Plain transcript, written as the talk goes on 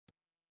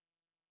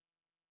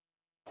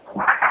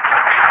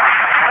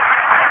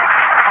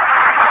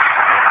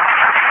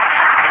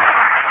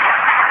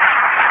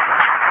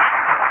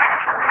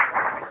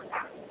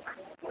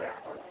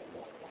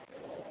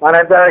My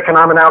name's Eric and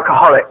I'm an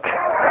alcoholic.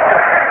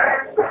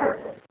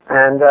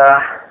 And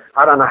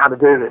I don't know how to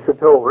do this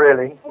at all,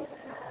 really.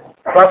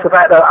 Plus the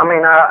fact that,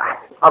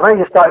 I've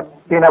only just started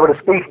being able to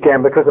speak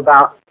again because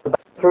about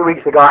 3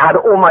 weeks ago I had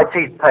all my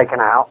teeth taken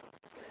out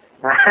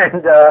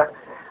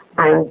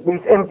and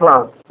these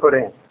implants put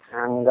in.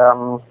 And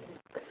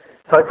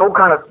so it all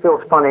kind of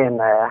feels funny in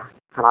there.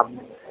 And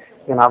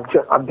I'm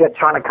just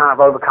trying to kind of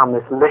overcome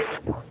this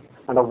lisp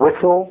and a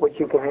whistle,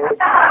 which you can hear.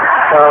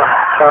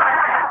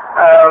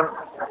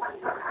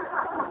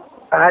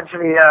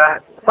 Actually,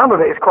 some of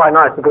it is quite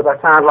nice because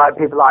I sound like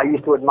people that I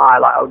used to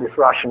admire, like Otis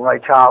Rush and Ray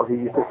Charles, who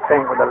used to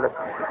sing with a lisp.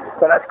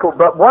 So that's cool.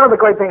 But one of the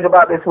great things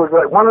about this was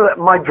that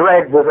my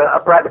dregs as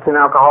a practicing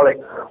alcoholic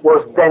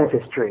was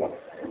dentistry.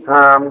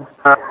 There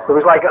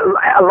was like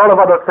a lot of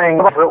other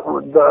things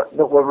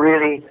that were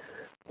really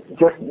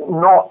just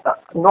not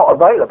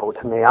available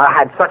to me. I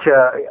had such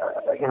the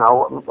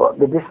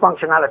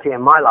dysfunctionality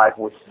in my life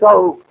was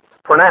so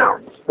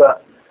pronounced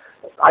that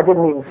I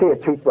didn't even see a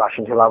toothbrush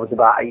until I was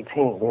about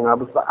 18.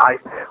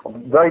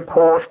 Very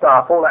poor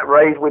stuff, all that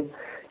raised with,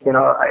 in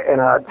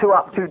a 2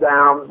 up, 2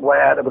 down,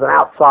 where there was an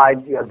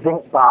outside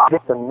zinc bath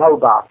and no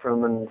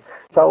bathroom. And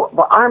so,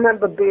 but I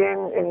remember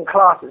being in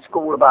class at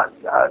school about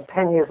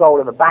 10 years old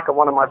and the back of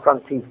one of my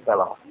front teeth fell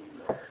off.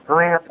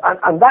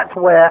 And that's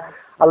where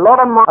a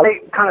lot of my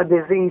kind of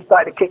disease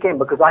started to kick in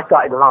because I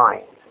started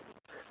lying.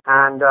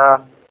 And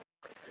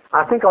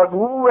I think I'd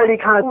really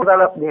kind of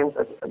developed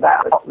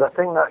the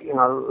thing that,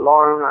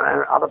 Lauren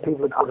and other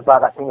people had talked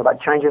about, that thing about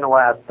changing the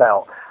way I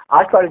felt.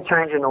 I started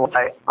changing the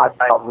way I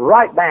felt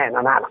right then,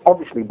 and that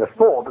obviously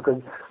before,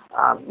 because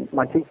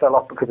my teeth fell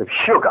off because of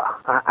sugar.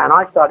 And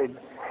I started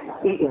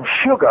eating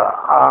sugar.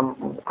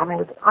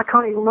 I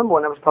can't even remember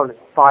when I was probably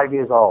 5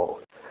 years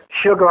old.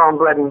 Sugar on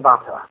bread and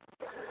butter.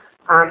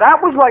 And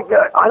that was like,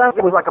 I don't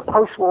think it was like a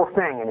post-war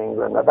thing in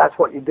England. That's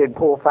what you did.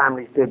 Poor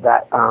families did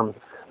that.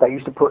 They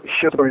used to put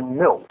sugar in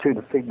milk too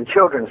to feed the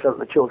children so that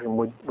the children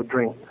would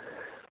drink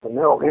the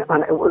milk.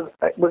 And it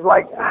was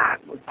like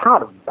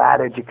part of bad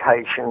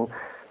education,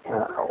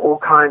 all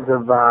kinds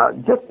of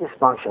just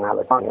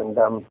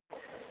dysfunctionality.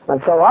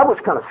 And so I was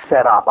kind of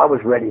set up. I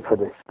was ready for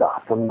this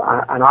stuff. And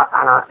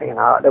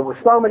I there were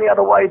so many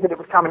other ways that it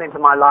was coming into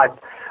my life.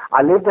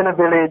 I lived in a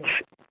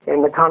village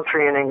in the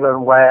country in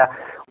England where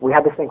we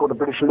had this thing called the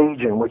British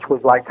Legion, which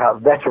was like a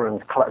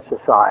veterans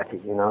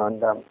society,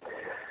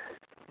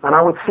 and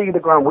I would see the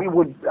ground. We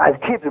would, as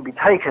kids, would be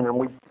taken and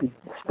we'd be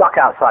stuck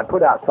outside,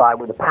 put outside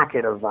with a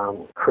packet of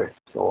crisps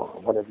or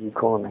whatever you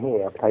call them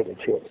here, potato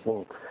chips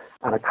and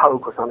a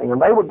Coke or something. And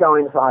they would go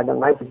inside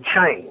and they would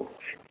change.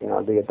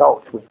 The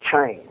adults would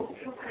change.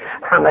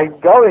 And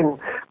they'd go in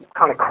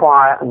kind of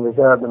quiet and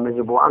reserved and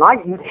miserable.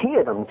 And you'd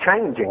hear them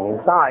changing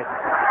inside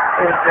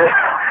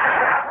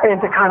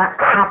into kind of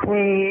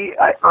happy,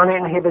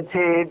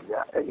 uninhibited,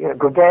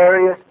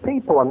 gregarious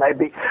people, and they'd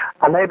be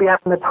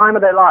having the time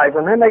of their lives,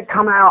 and then they'd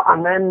come out,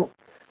 and then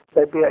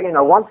they'd be,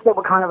 once they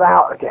were kind of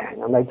out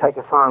again, and they'd take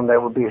us home, there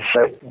would be a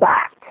shift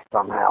back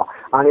somehow,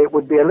 and it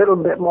would be a little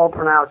bit more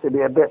pronounced, it'd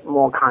be a bit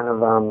more kind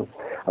of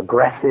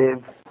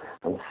aggressive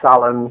and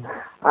sullen,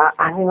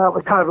 and it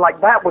was kind of like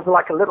that was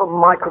like a little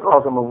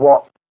microcosm of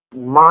what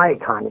my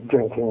kind of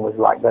drinking was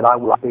like, that I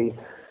would be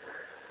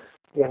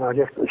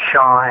just a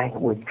shy,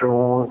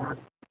 withdrawn,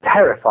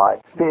 terrified,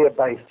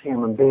 fear-based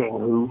human being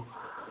who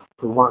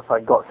once I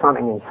got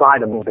something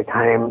inside of me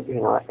became,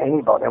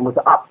 anybody and was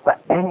up for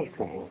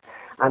anything.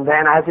 And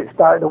then as it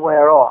started to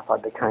wear off, I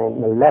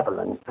became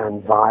malevolent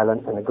and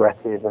violent and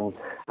aggressive and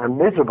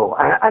miserable.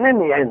 And in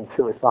the end,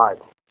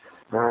 suicidal.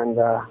 And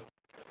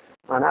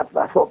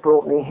that's what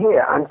brought me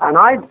here. And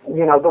I,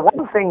 the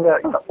one thing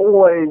that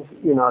always,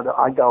 that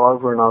I go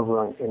over and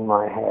over in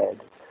my head,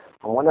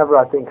 and whenever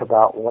I think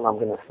about what I'm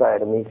going to say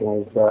at a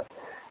meeting, is that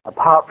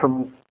apart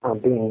from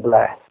being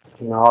blessed,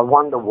 I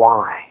wonder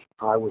why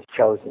I was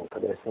chosen for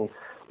this and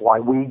why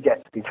we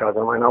get to be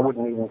chosen. I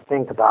wouldn't even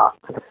think about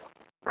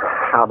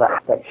how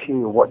that affects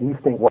you, what you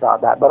think about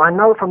that. But I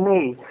know for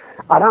me,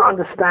 I don't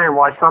understand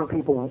why some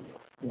people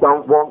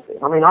don't want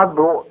it.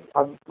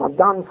 I've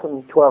done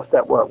some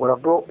 12-step work where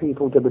I've brought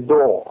people to the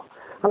door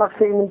and I've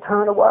seen them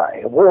turn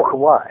away and walk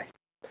away.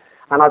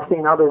 And I've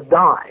seen others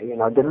die,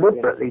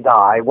 deliberately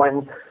die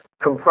when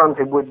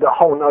confronted with the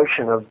whole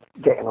notion of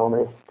getting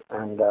honest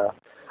and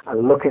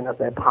looking at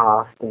their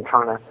past and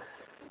trying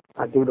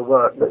to do the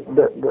work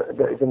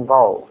that is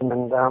involved.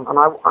 And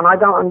I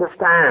don't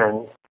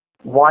understand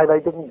why they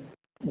didn't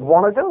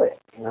want to do it.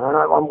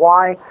 And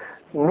why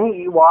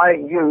me, why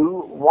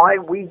you, why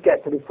we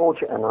get to be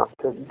fortunate enough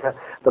to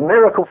the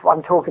miracle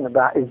I'm talking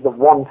about is the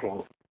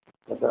wanting.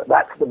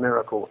 That's the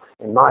miracle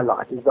in my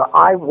life, is that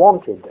I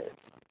wanted this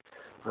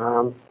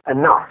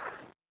enough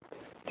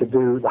to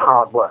do the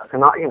hard work.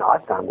 And I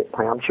found it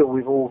pain. I'm sure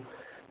we've all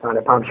found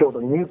it pain. I'm sure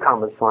the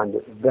newcomers find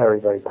it very,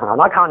 very pain.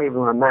 I can't even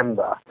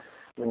remember.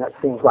 That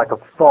seems like a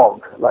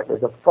fog, like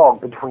there's a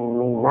fog between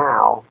me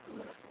now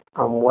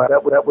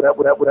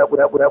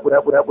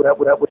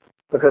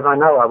because I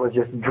know I was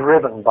just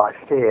driven by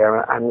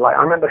fear. And like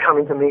I remember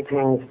coming to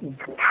meetings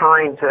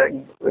trying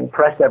to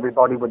impress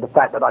everybody with the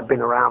fact that I'd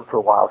been around for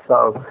a while.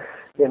 So,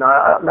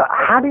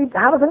 how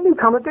does a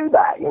newcomer do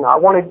that? I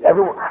wanted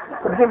everyone.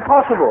 It was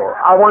impossible.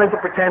 I wanted to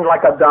pretend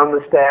like I'd done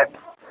the steps.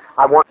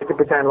 I wanted to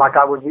pretend like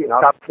I was, 3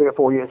 or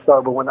 4 years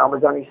sober when I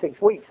was only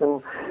 6 weeks,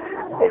 and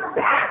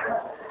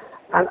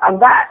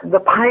that the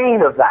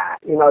pain of that,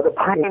 the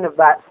pain of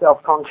that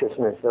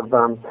self-consciousness, of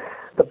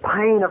the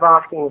pain of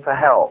asking for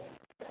help.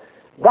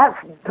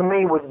 That to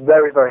me was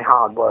very, very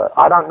hard work.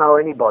 I don't know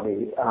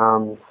anybody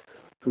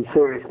who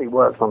seriously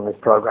works on this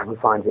program who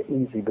finds it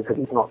easy, because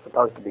it's not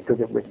supposed to be, because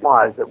it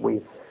requires that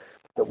we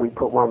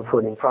put one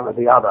foot in front of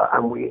the other,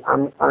 and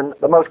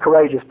the most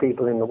courageous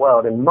people in the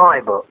world, in my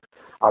book,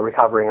 are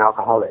recovering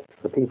alcoholics,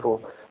 the people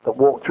that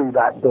walk through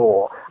that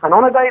door. And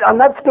on a day, and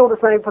that's still the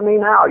same for me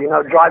now,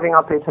 driving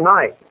up here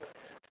tonight.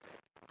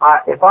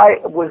 I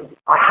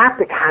have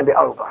to hand it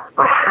over.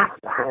 I have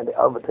to hand it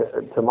over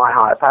to my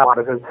higher power,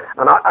 because,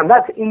 and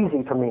that's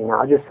easy for me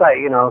now. I just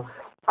say,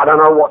 I don't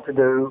know what to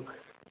do.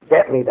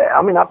 Get me there.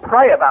 I mean, I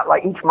pray about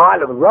like each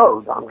mile of the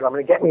road I'm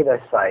driving. Get me there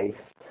safe.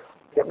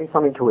 Get me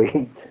something to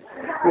eat.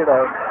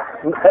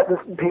 Let the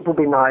people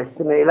be nice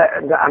to me.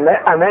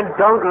 And then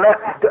don't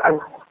let.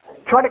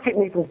 Try to keep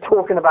me from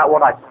talking about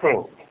what I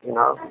think,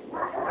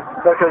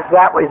 because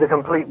that is a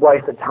complete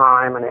waste of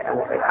time, and they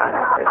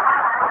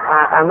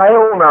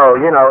all know,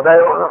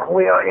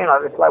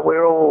 it's like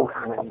we're all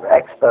kind of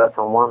experts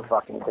on one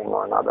fucking thing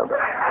or another.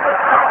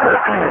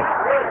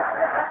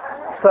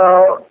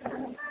 So,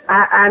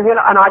 and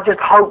I just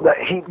hope that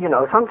he,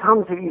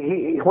 sometimes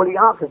he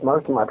answers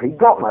most of my, he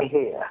got my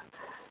here.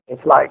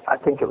 It's like, I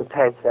think it was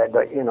Ted said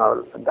that,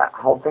 that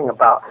whole thing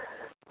about,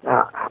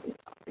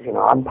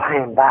 I'm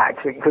paying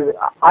back, because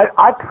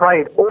I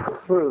prayed all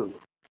through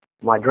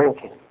my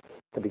drinking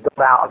to be got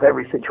out of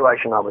every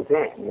situation I was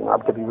in,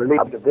 to be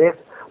relieved of this,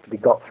 to be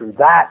got through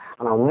that,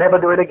 and I'll never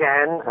do it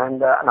again,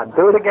 and I'd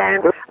do it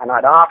again, and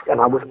I'd ask, and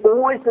I was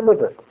always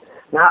delivered.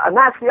 Now, and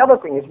that's the other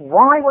thing, is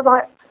why was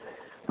I,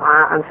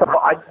 and so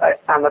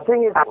and the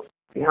thing is,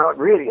 it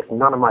really is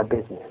none of my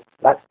business.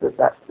 That's the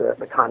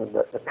kind of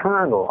the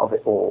kernel of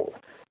it all,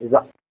 is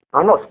that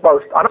I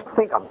don't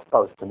think I'm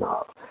supposed to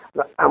know.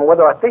 And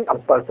whether I think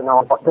I'm supposed to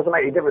know doesn't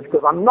make any difference,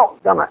 because I'm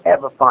not going to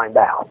ever find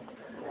out.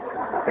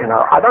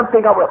 I don't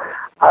think I will.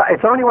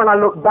 It's only when I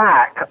look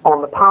back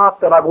on the path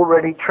that I've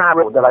already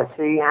traveled that I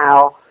see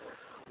how,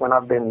 when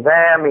I've been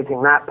there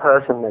meeting that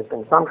person, there's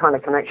been some kind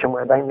of connection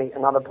where they meet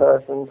another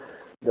person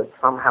that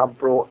somehow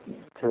brought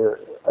to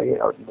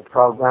the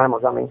program or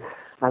something.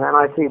 And then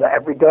I see that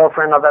every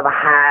girlfriend I've ever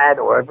had,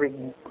 or every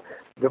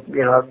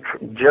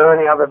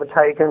journey I've ever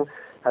taken,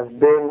 has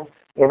been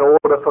in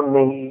order for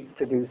me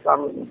to do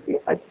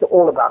it's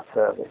all about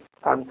service.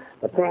 And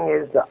the thing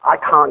is that I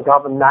can't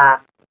govern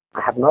that. I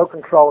have no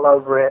control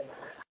over it.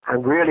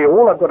 And really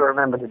all I've got to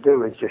remember to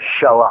do is just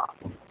show up.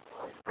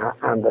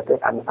 And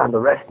the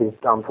rest is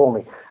done for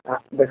me.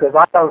 Because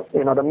I don't,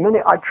 the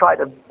minute I try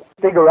to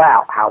figure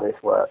out how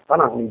this works, I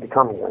don't need to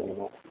come here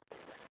anymore.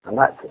 And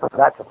that's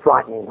a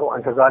frightening thought,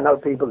 because I know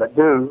people that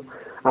do,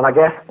 and I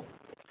guess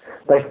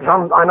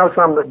I know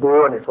some that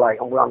do, and it's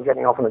like, well, I'm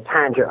getting off on a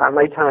tangent, and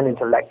they turn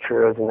into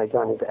lecturers and they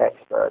turn into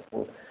experts,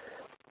 and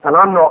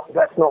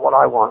that's not what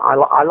I want.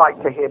 I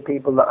like to hear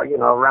people that are,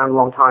 around a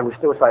long time who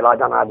still say, I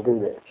don't know how to do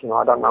this,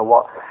 I don't know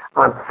what,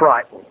 I'm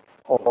frightened,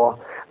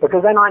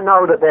 because then I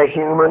know that they're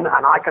human,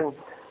 and I can,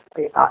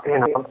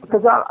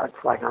 because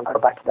it's like, I go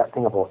back to that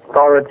thing of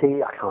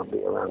authority. I can't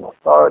be around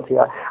authority.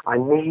 I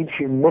need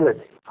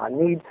humility. I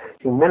need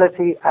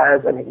humility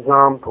as an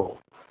example.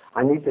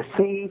 I need to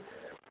see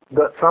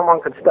that someone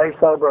could stay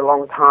sober a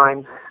long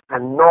time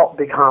and not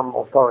become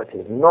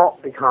authoritative,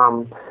 not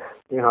become,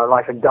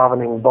 like a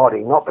governing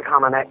body, not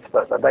become an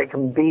expert, that they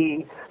can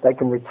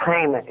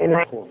retain their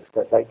innocence,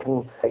 that they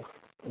can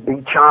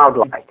be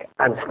childlike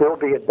and still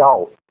be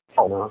adult,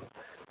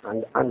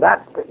 And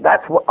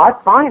that's what I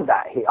find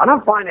that here. I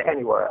don't find it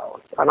anywhere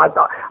else. And I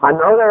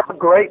know there are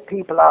great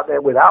people out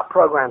there without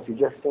programs who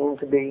just seem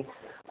to be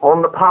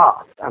on the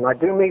path, and I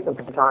do meet them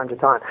from time to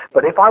time.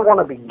 But if I want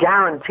to be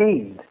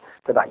guaranteed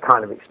to that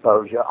kind of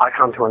exposure, I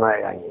come to an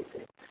AA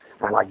meeting,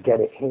 and I get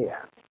it here.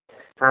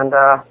 And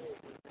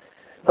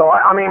so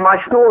I mean, my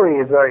story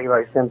is very,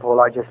 very simple.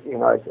 I just,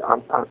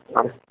 I'm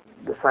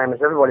the same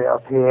as everybody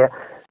else here.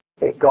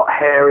 It got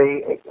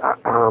hairy, it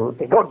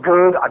got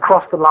good, I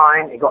crossed the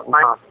line, it got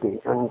nasty,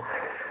 and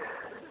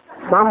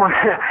someone,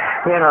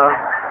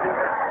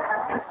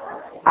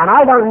 and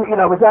I don't,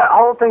 with that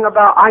whole thing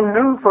about, I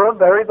knew for a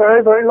very,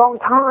 very, very long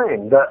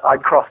time that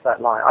I'd crossed that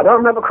line. I don't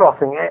remember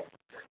crossing it,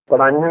 but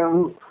I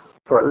knew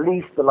for at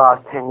least the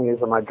last 10 years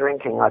of my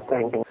drinking, I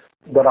think,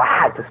 that I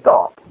had to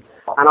stop.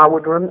 And I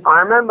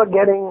remember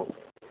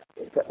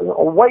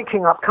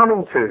waking up,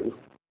 coming to,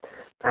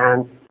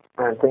 and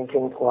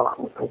thinking,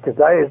 well,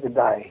 today is the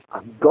day.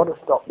 I've got to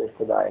stop this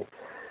today.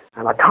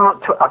 And I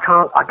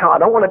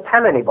don't want to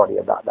tell anybody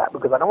about that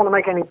because I don't want to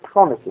make any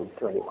promises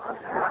to anyone.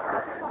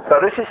 So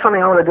this is something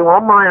I want to do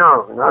on my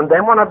own. And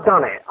then when I've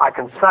done it, I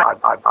can say,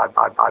 but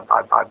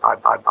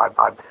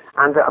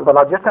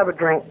I'll just have a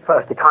drink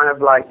first to kind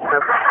of like,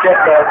 get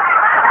there,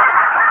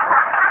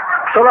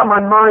 so that my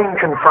mind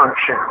can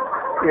function,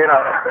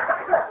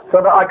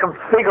 so that I can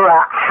figure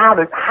out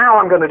how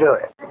I'm going to do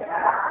it.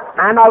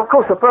 And of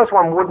course, the first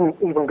one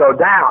wouldn't even go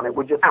down. It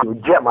would just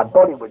reject. My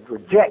body would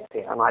reject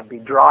it, and I'd be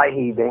dry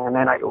heaving, and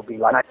then it would be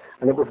like,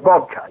 and it was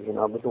vodka, with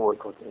all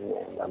the in the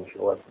end. I'm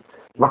sure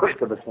most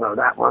of us know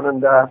that one.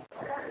 And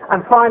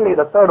finally,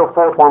 the third or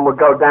fourth one would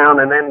go down,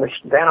 and then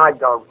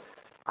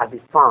I'd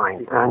be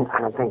fine. And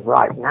I think,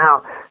 right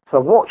now,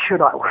 so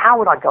how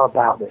would I go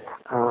about this?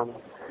 I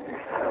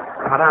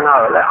don't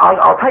know.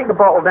 I'll take the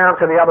bottle down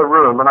to the other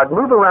room, and I'd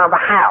move around the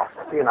house,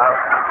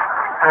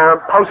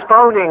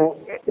 postponing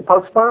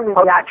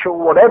the actual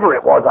whatever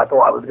it was I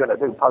thought I was going to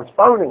do,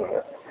 postponing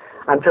it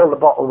until the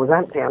bottle was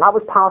empty, and I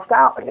was passed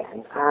out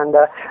again. And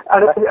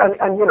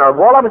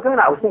while I was doing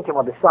that, I was thinking,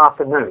 well, this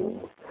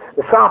afternoon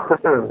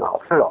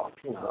I'll stop,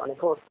 and of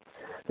course,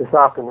 this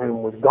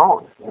afternoon was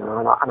gone,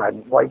 and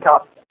I'd wake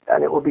up,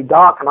 and it would be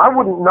dark, and I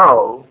wouldn't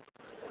know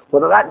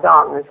whether that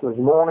darkness was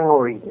morning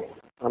or evening.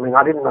 I mean,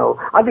 I didn't know.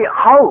 I'd be at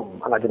home,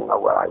 and I didn't know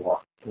where I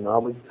was. I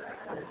was,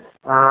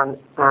 and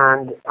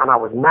I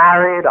was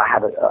married. I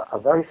had a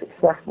very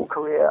successful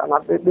career, and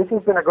this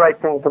has been a great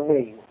thing for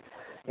me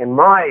in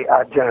my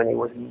journey,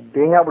 was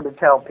being able to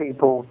tell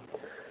people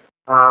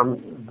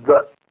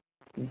that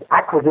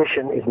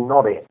acquisition is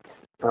not it.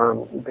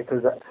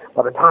 Because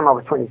by the time I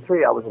was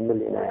 23, I was a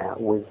millionaire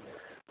with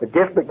the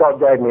gift that God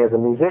gave me as a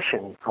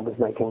musician. I was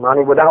making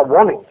money without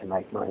wanting to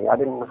make money. I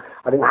didn't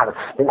have a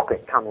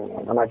snippet coming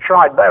in, and I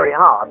tried very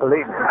hard,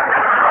 believe me.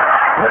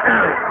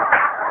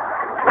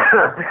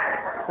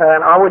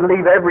 And I would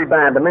leave every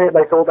band. The minute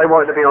they thought they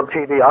wanted to be on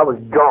TV, I was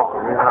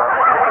gone.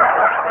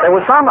 There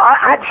was some. I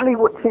actually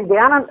would see the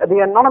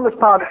Anonymous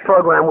Pilots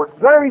program was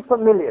very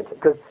familiar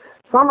because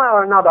somehow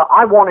or another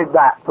I wanted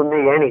that for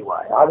me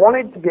anyway. I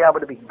wanted to be able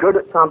to be good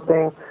at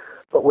something,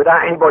 but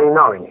without anybody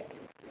knowing it.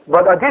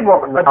 But I did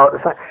want them to know at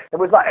the same. It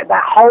was like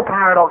that whole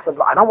paradox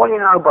of, I don't want you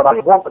to know, but I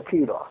want the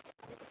kudos.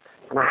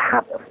 And I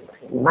had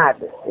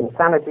madness,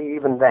 insanity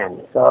even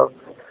then. So,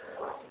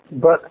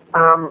 but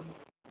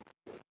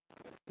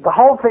the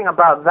whole thing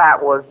about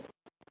that was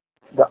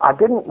that I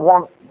didn't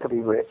want to be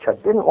rich. I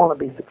didn't want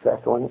to be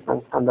successful. And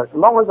as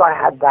long as I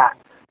had that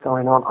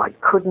going on, I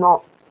could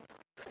not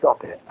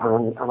stop it.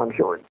 And I'm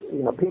sure,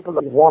 people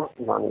that want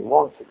money,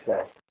 want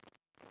success,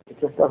 it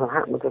just doesn't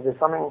happen because there's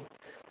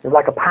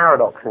like a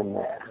paradox in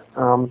there.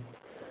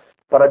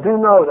 But I do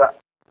know that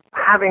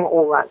having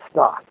all that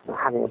stuff,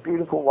 having a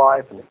beautiful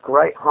wife and a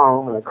great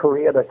home and a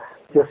career that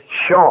just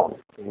shone,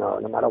 no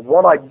matter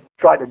what I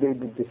tried to do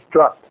to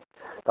disrupt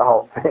the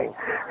whole thing,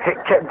 it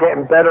kept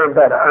getting better and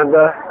better. And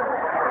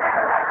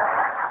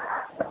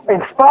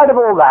in spite of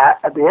all that,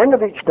 at the end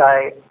of each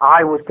day,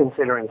 I was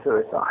considering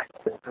suicide.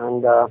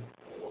 And now,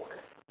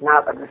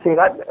 see,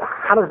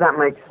 how does that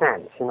make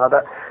sense? And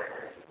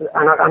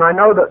I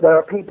know that there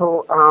are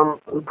people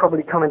who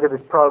probably come into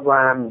this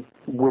program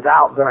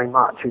without very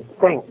much, who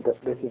think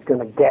that this is going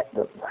to get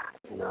them that,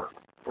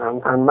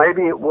 and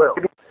maybe it will,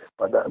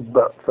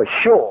 but for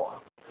sure,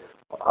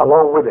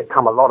 along with it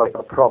come a lot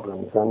of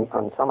problems, and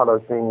some of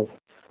those things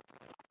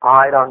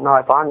I don't know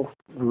if I'm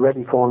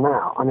ready for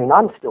now. I mean,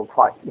 I'm still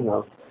quite,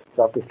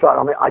 self-destructive.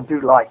 I mean, I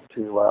do like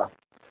to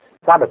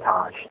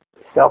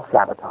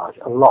self-sabotage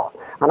a lot,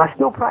 and I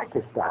still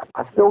practice that.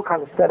 I still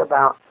kind of set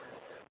about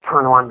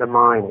trying to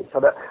undermine it, so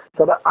that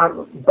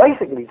I'm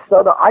basically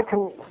so that I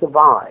can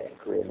survive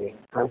really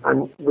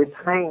and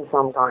retain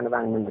some kind of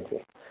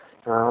anonymity.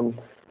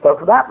 So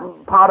for that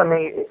part of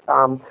me,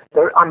 I'm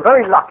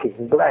very lucky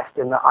and blessed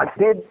in that I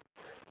did,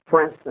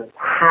 for instance,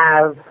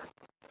 have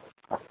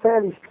a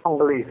fairly strong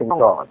belief in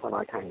God when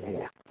I came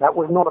here. That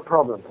was not a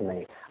problem for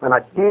me, and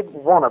I did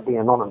want to be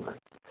anonymous.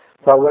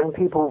 So when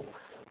people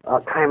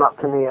came up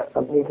to me at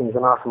meetings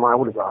and asked for my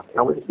autograph,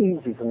 it was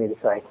easy for me to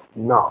say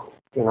no.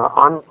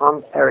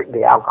 I'm Eric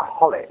the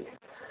alcoholic.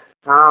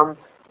 And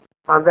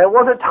there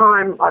was a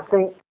time, I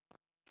think,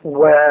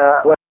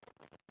 where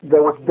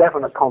there was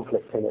definite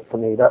conflict in it for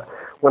me. That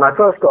when I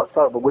first got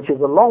sober, which is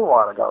a long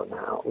while ago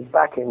now, it was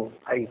back in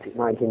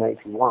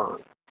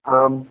 1981,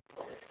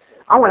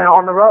 I went out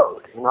on the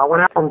road. I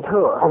went out on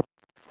tour.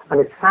 And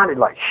it sounded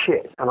like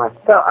shit, and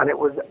it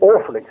was an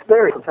awful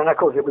experience. And of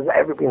course, it was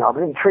everything. I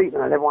was in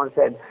treatment, and everyone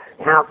said,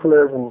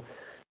 counselors and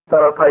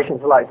fellow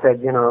patients alike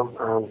said,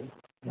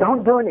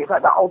 don't do anything.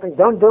 Like that whole thing,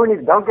 don't do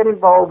anything. Don't get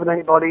involved with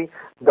anybody.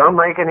 Don't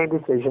make any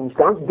decisions.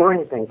 Don't do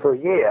anything for a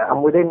year.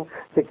 And within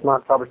 6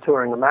 months, I was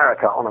touring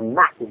America on a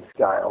massive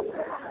scale,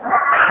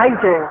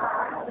 hating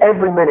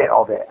every minute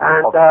of it,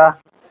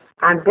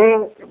 and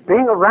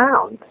being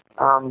around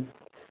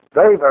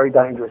very, very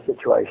dangerous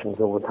situations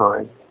all the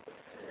time.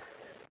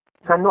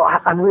 And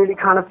really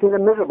kind of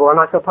feeling miserable. And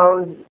I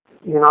suppose,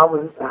 I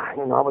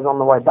was on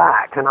the way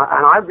back, and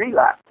I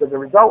relapsed as a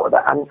result of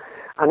that. And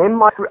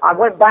I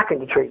went back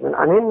into treatment,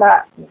 and in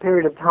that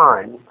period of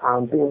time,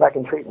 being back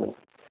in treatment,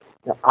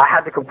 I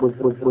had to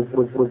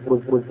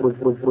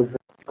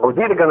I was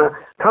either going to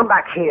come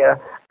back here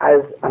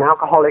as an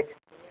alcoholic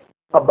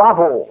above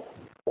all,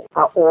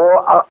 or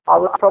I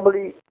was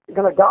probably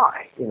going to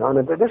die.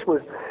 And this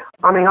was,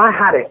 I mean, I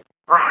have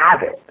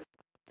it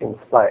in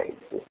spades.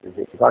 This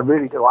disease, I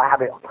really do. I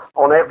have it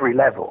on every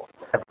level.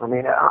 I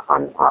mean,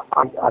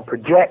 I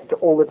project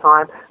all the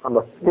time. I'm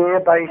a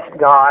fear-based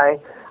guy.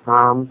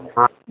 Shame.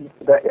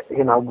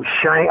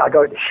 I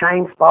go into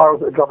shame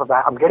spirals at the drop of a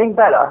hat. I'm getting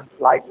better.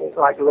 Like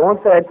Lauren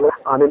said,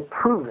 I'm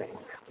improving.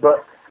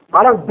 But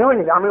I don't do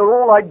anything. I mean,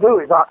 all I do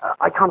is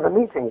I come to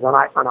meetings and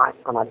I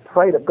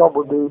pray that God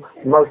will do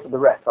most of the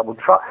rest. I will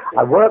try.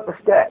 I work the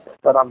steps,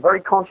 but I'm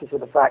very conscious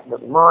of the fact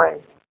that my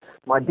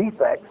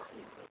defects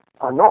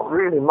are not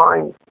really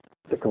mine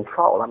to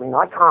control. I mean,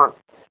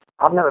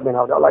 I've never been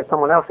able to, like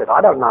someone else said,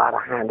 I don't know how to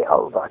hand it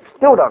over. I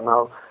still don't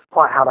know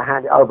quite how to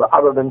hand it over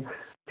other than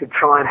to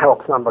try and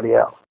help somebody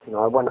else.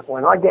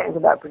 When I get into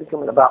that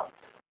predicament about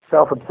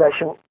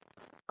self-obsession,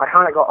 I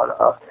kind of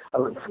got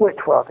a switch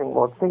where I think,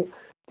 well,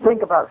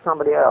 think about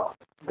somebody else.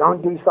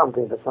 Don't do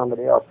something for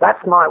somebody else.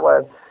 That's my way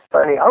of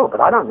saying, but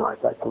I don't know if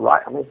that's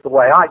right. I mean, it's the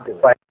way I do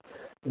it.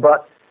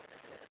 But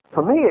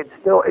for me, it's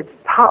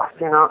tough,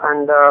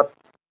 and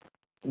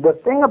the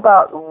thing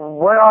about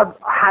where I've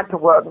had to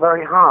work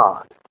very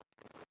hard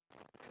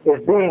is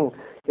being,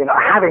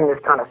 having this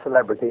kind of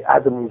celebrity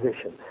as a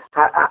musician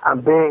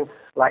and being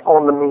like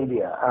on the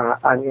media,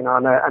 and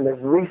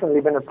there's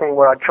recently been a thing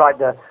where I've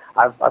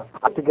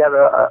put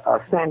together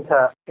a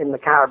center in the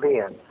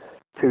Caribbean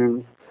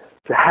to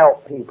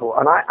help people,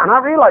 and I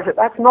realize that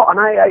that's not an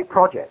AA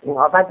project.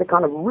 I've had to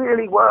kind of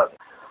really work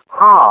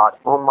hard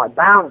on my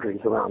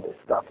boundaries around this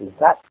stuff. Is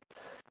that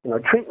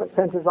treatment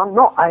centers are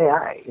not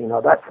AA.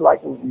 That's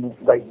like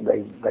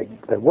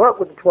they work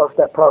with the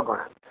 12-step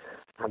program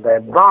and they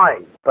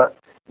advise, but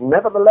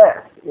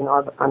nevertheless,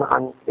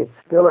 and it's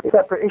still a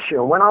separate issue.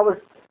 And when I was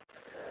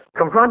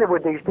confronted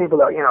with these people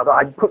that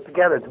I put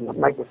together to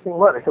make this thing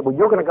work, they said, well,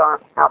 you're going to go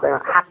out there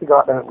and have to go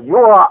out there. And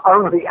you're our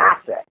only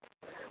asset.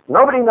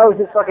 Nobody knows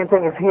this fucking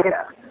thing is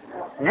here.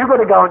 You've got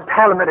to go and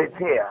tell them that it's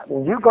here.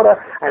 And you've got to,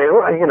 and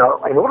in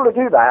order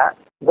to do that,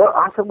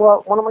 I said,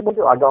 well, what am I going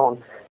to do? I go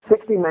on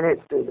 60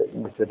 Minutes, do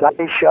the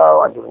Today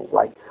Show. I do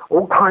like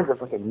all kinds of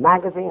fucking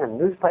magazine and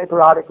newspaper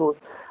articles.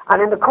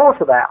 And in the course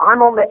of that,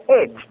 I'm on the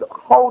edge the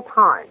whole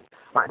time,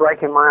 like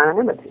breaking my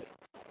anonymity.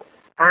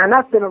 And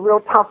that's been a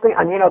real tough thing.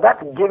 And,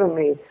 that's given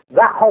me,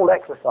 that whole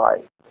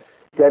exercise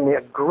gave me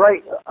a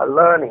great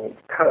learning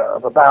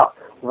curve about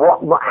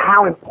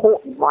how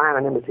important my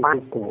anonymity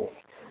is to me.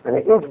 And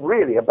it is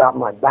really about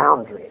my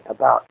boundary,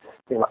 about,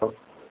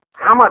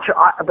 how much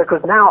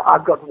because now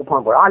I've got to the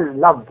point where I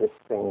love this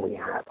thing we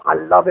have. I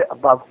love it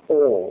above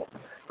all.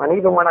 And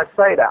even when I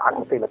say that, I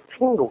can feel a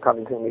tingle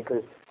coming to me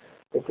because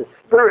it's a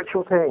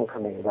spiritual thing for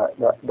me that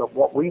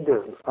what we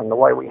do and the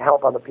way we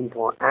help other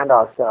people and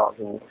ourselves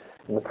in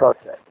the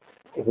process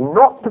is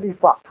not to be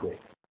fucked with.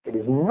 It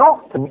is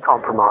not to be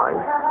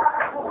compromised.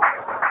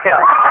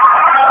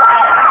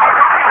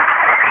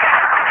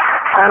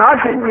 And I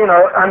think,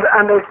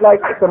 and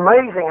it's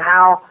amazing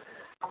how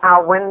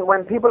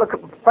when people are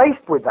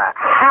faced with that,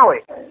 how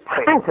it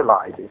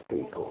tantalizes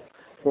people.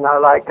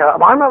 I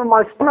remember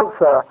my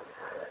sponsor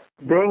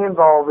being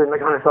involved in the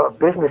kind of sort of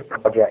business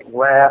project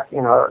where,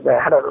 they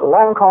had a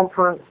long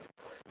conference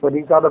with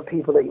these other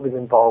people that he was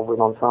involved with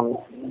on some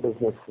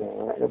business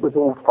thing. It was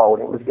all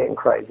folding. It was getting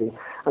crazy.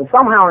 And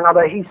somehow or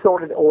another, he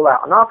sorted it all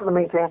out. And after the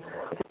meeting,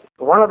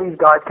 one of these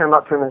guys came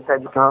up to him and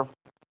said,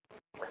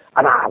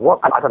 I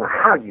don't know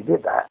how you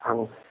did that.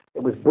 And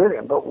it was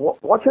brilliant, but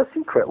what's your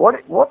secret? What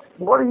have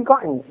you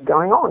got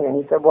going on? And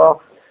he said,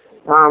 well,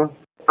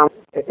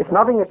 it's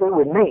nothing to do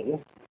with me,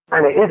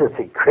 and it is a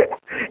secret,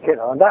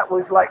 and that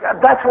was like,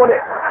 that's what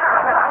it,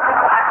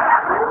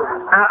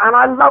 and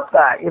I love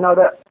that, and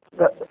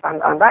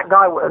that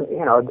guy,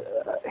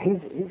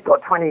 he's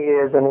got 20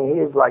 years, and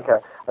he is like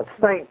a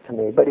saint to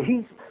me, but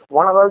he's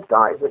one of those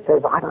guys that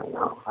says, I don't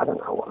know, I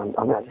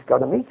just go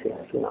to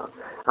meetings,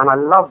 and I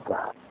love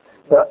that.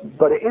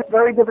 But it is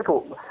very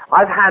difficult.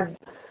 I've had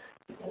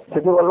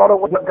to do a lot of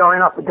work going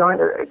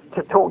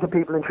to talk to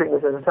people in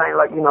treatment and saying,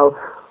 like,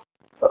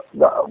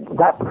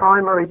 that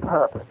primary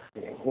purpose,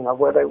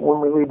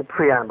 when we read the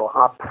preamble,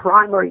 our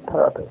primary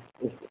purpose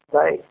is to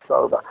stay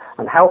sober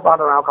and help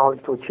other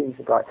alcoholics to achieve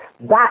sobriety.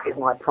 That is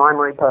my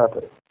primary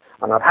purpose.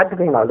 And I've had to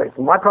be,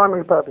 listen, my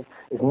primary purpose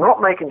is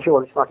not making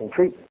sure this fucking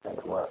treatment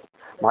center works.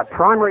 My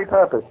primary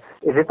purpose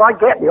is if I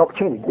get the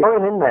opportunity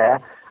going in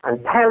there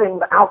and telling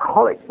the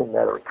alcoholics in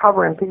there, the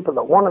recovering people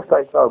that want to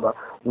stay sober,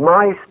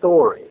 my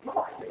story,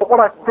 not what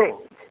I think,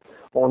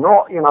 or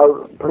not,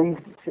 please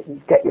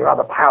get your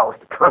other pals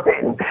to come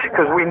in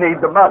because we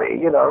need the money,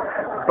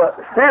 But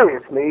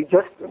seriously,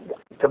 just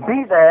to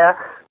be there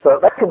so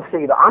that they can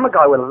see that I'm a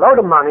guy with a load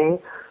of money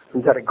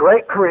who's had a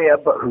great career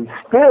but who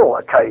still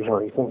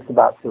occasionally thinks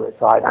about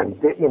suicide and,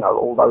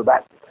 although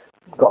that's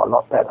got a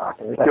lot better, I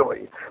can assure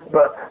you.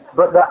 But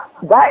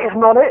that is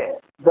not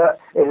it. that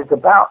it is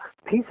about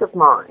peace of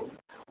mind,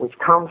 which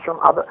comes from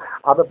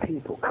other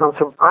people, comes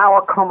from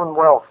our common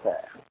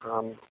welfare.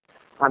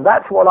 And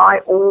that's what I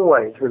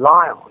always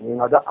rely on. You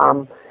know, that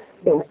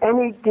in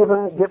any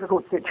given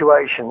difficult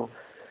situation,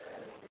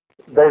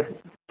 there's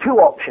two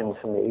options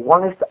for me.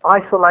 One is to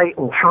isolate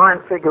and try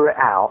and figure it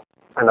out,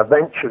 and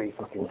eventually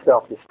fucking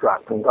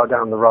self-destruct and go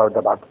down the road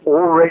that I've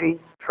already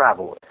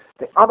traveled.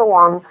 The other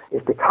one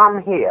is to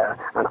come here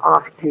and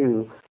ask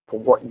you for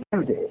what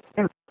you did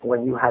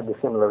when you had the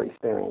similar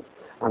experience.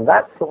 And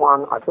that's the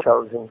one I've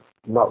chosen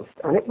most.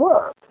 And it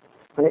worked.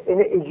 And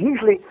it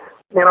usually,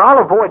 you know, I'll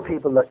avoid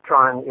people that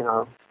try and, you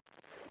know,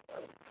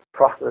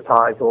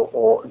 proselytize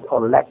or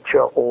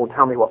lecture or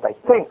tell me what they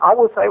think. I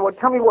will say, well,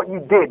 tell me what you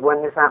did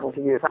when this happened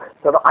to you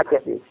so that I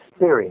get the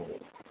experience.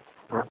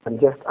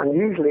 And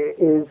usually it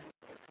is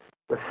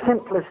the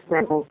simplest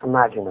thing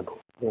imaginable,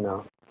 you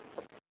know.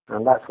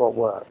 And that's what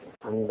works.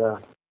 And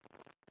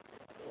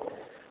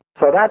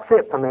so that's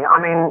it for me. I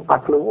mean, I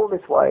flew all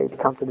this way to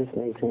come to this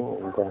meeting,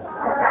 and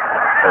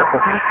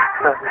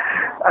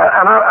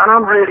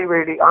I'm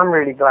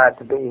really glad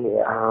to be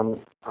here.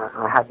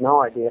 I had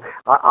no idea.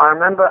 I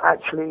remember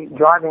actually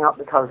driving up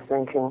the coast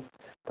thinking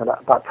that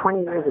about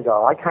 20 years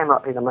ago I came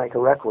up here to make a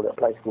record at a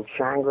place called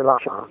Shangri-La.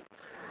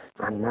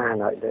 And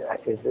man,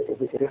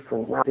 it's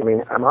different now. I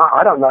mean,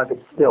 I don't know if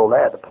it's still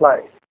there, the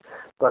place,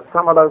 but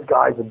some of those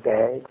guys are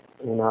dead,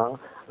 you know.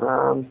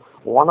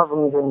 One of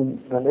them,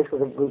 and this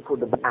was a group called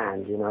The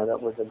Band, you know,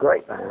 that was a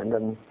great band,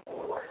 and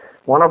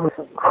one of them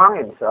hung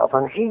himself,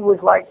 and he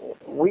was like,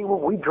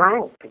 we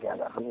drank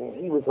together. I mean,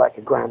 he was like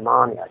a Grand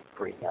Marnier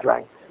freak. I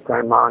drank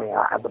Grand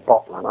Marnier at the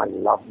bottle, and I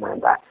loved,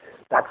 man,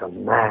 that's a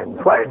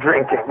man's way of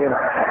drinking, you know.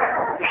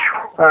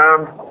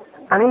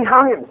 And he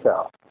hung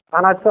himself,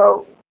 and I've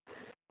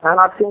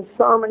seen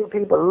so many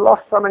people,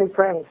 lost so many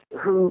friends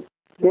who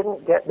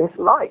didn't get this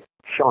light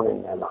shone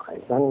in their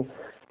lives, and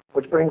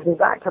which brings me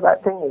back to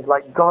that thing, is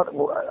like God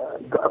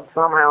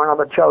somehow or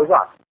another chose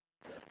us,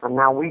 and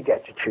now we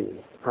get to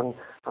choose. And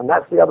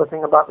that's the other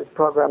thing about this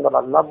program that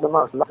I love the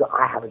most, that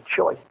I have a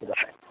choice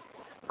today.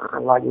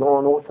 And like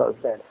Lauren also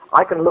said,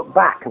 I can look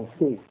back and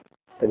see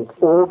that it's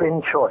all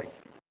been choice,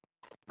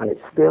 and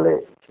it still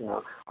is, you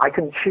know. I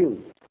can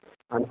choose,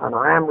 and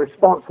I am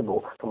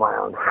responsible for my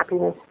own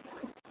happiness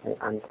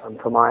and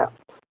for my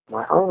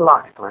own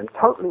life. I'm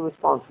totally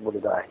responsible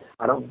today.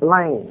 I don't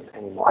blame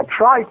anymore. I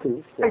try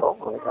to still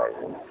on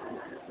occasion,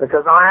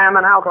 because I am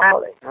an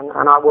alcoholic,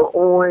 and I will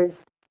always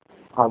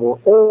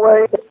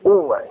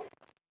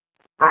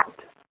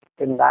act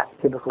in that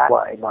typical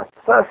way. My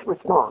first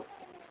response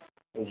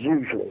is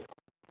usually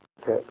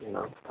to, you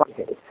know,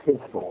 it's his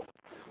fault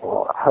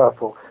or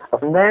hurtful,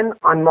 and then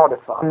I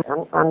modify, and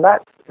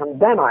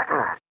then I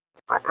act.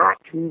 I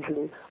act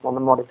usually on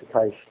the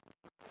modification,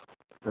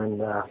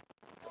 and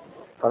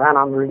for that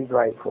I'm really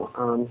grateful.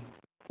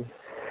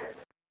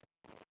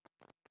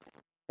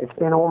 It's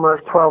been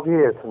almost 12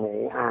 years for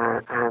me,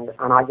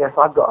 and I guess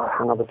I've got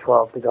another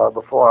 12 to go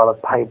before I'll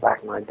have paid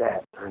back my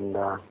debt, and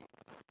I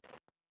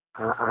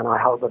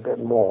hope a bit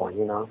more,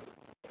 you know.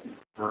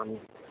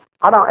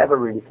 I don't ever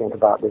really think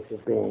about this as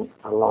being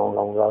a long,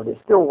 long road. It's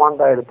still one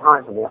day at a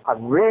time for me. I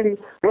really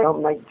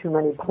don't make too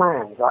many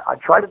plans. I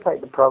try to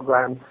take the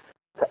program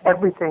to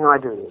everything I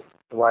do,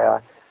 the way I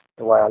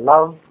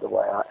love, the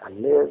way I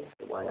live,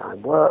 the way I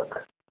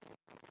work.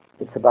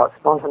 It's about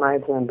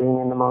spontaneity and being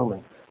in the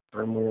moment.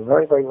 And we're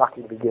very, very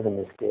lucky to be given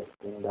this gift.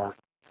 And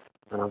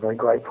I'm very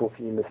grateful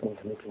for you listening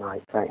to me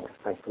tonight. Thanks.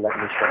 Thanks for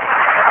letting me share.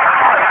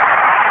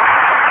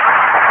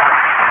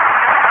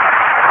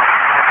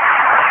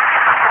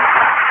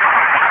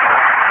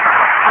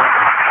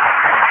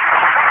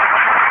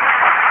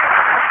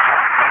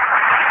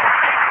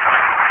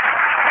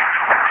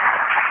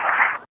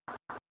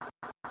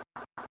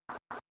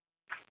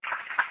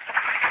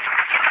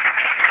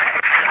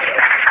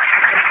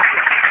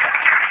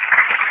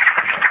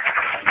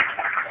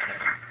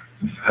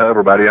 Hello,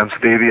 everybody. I'm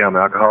Stevie. I'm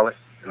an alcoholic.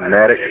 I'm an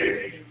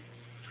addict.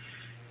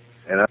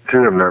 And I,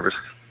 too, am nervous.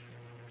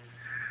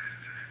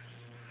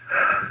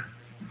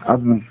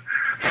 I've been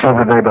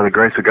sober today by the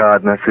grace of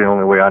God, and that's the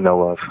only way I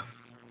know of.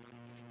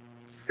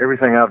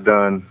 Everything I've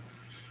done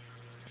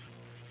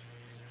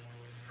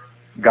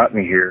got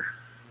me here.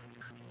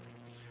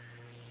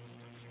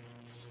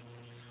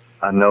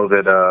 I know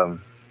that a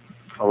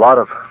lot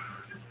of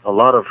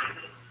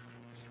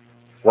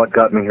what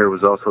got me here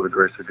was also the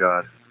grace of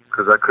God,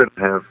 because I couldn't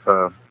have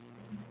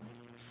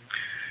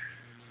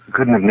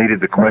needed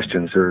the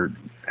questions or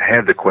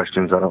had the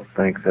questions, I don't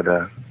think, that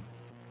I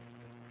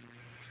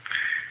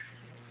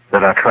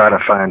try to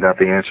find out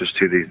the answers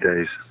to these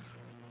days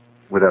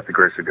without the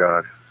grace of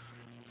God.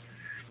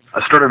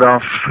 I started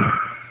off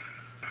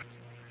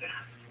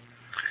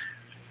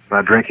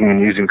my drinking and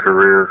using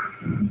career,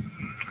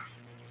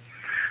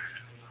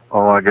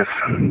 I guess,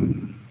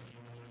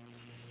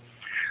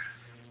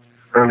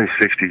 early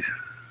 60s,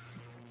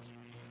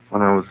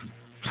 when I was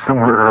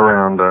somewhere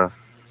around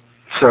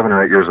 7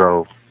 or 8 years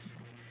old.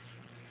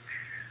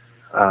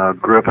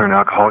 Grew up in an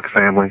alcoholic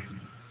family.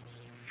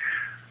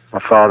 My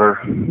father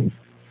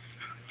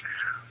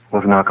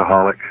was an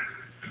alcoholic,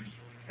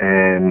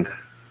 and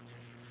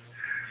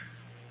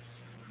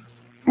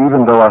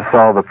even though I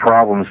saw the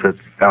problems that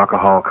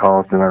alcohol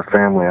caused in our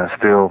family, I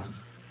still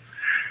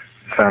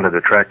found it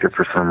attractive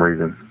for some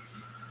reason.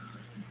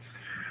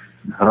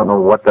 I don't know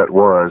what that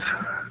was.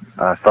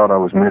 I thought I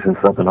was missing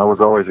something. I was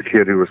always a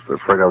kid who was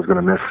afraid I was going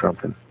to miss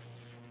something.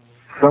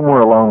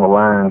 Somewhere along the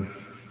line,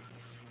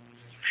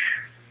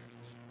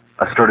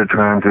 I started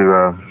trying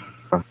to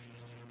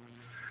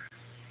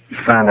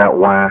find out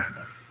why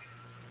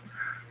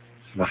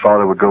my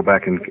father would go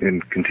back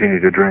and continue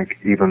to drink,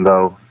 even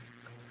though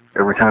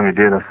every time he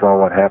did, I saw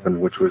what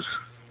happened, which was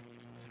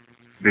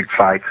big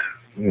fights,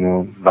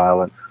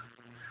 violence.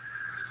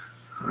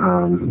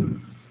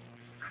 And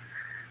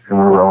we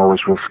were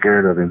always real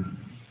scared of him.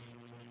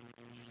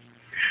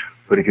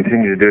 But he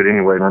continued to do it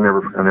anyway, and I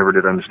never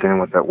did understand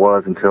what that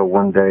was until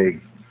one day,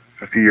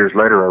 a few years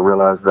later, I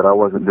realized that I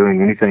wasn't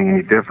doing anything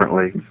any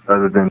differently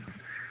other than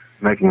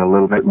making a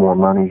little bit more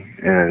money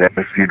and add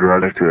a few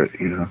drugs to it,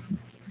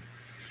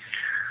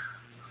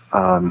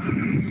 I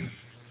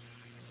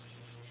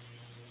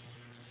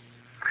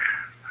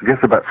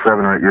guess about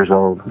 7 or 8 years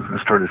old, I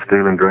started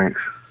stealing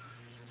drinks.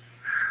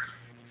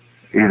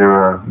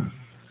 Well,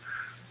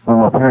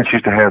 my parents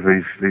used to have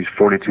these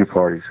 42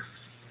 parties,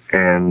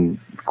 and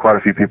quite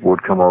a few people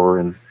would come over,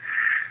 and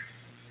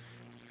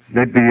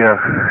they'd be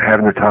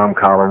having their Tom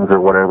Collins or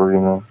whatever,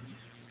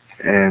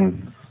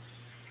 and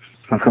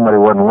when somebody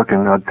wasn't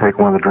looking, I'd take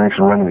one of the drinks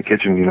and run in the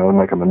kitchen, and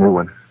make them a new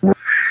one,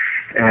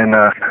 and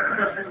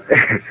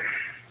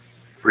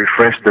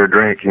refresh their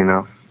drink,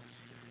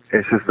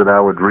 It's just that I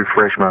would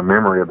refresh my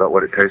memory about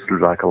what it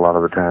tasted like a lot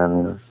of the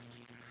time,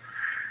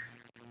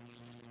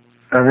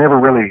 I never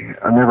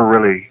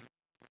really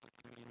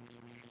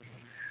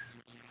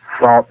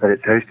thought that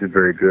it tasted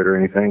very good or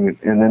anything.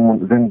 And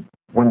then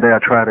one day I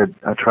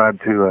tried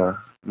to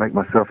make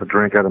myself a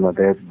drink out of my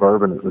dad's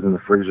bourbon that was in the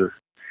freezer.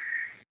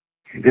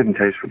 It didn't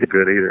taste really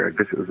good either. I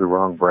guess it was the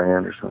wrong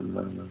brand or something.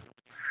 I don't know.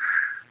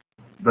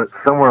 But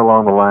somewhere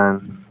along the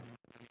line,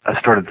 I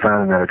started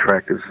finding that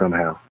attractive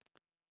somehow.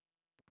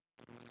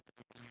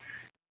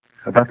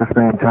 About the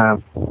same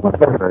time, my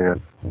father,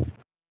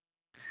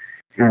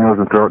 ear, nose,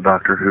 and throat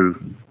doctor, who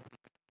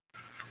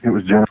it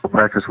was general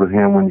practice with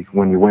him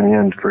when you went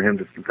in for him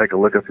to take a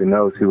look up your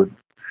nose, he would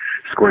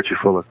squirt you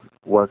full of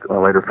what I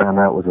later found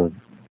out was a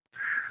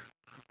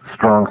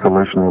strong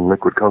solution of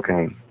liquid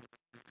cocaine.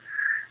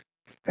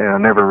 And I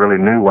never really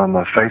knew why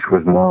my face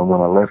was numb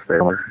when I left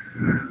there,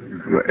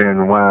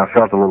 and why I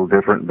felt a little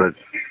different, but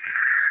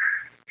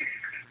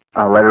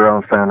I later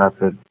on found out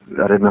that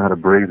I didn't know how to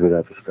breathe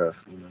without the stuff,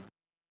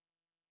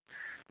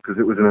 because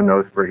it was in a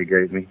nose spray he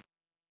gave me.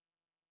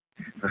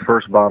 The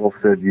first bottle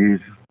said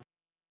use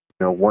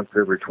once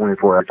every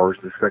 24 hours.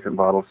 The second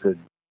bottle said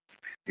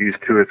use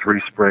 2 or 3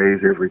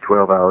 sprays every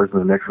 12 hours,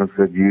 and the next one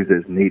said use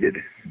as needed.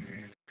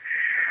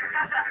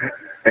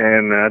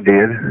 And I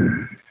did.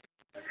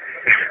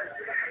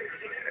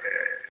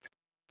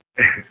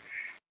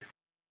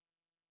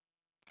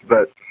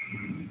 But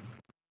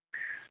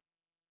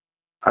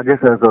I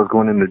guess as I was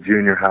going into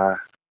junior high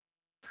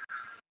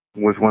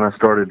was when I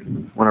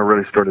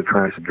really started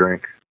trying to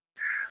drink.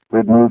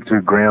 We'd moved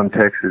to Graham,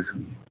 Texas,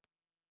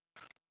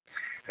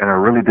 and I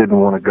really didn't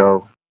want to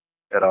go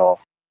at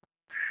all.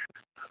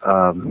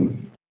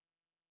 I'd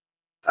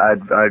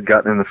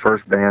gotten in the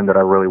first band that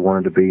I really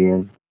wanted to be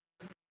in,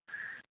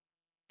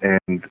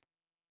 and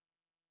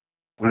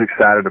was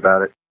excited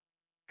about it.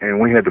 And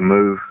we had to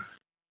move,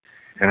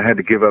 and I had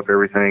to give up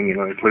everything,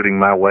 including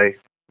my way.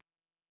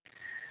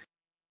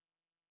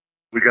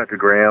 We got to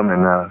Graham,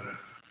 and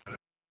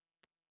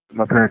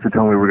my parents had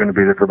told me we were going to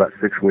be there for about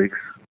 6 weeks,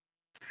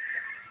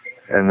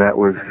 and that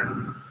was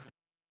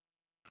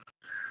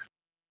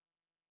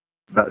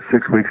about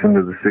 6 weeks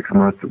into the 6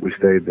 months that we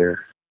stayed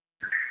there.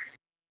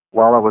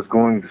 While I was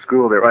going to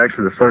school there,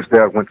 actually the first day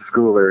I went to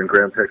school there in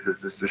Graham, Texas,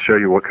 just to show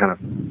you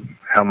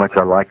how much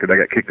I liked it. I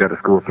got kicked out of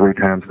school 3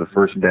 times the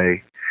first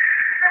day,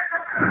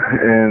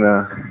 and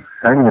I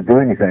didn't even do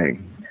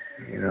anything.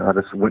 I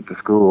just went to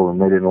school,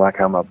 and they didn't like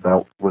how my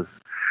belt was.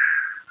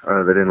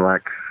 They didn't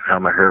like how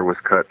my hair was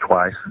cut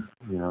twice,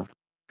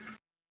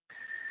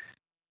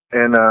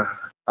 And I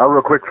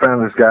real quick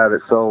found this guy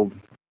that sold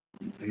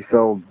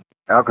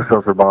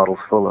Alka-Seltzer bottles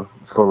full of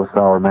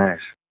sour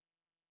mash.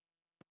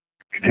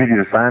 Continued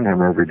to find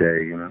him every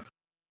day,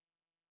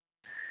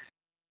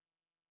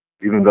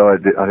 Even though I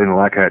didn't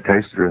like how it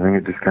tasted or anything,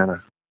 it just kind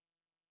of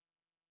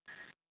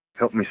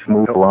helped me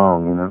smooth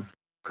along,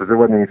 Because there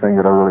wasn't anything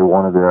that I really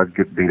wanted there. I'd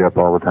get beat up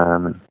all the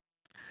time,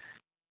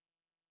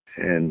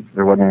 and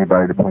there wasn't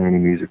anybody to play any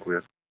music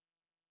with.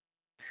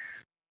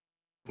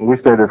 Well, we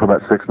stayed there for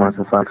about 6 months,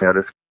 and finally I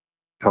just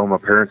told my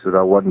parents that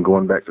I wasn't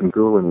going back to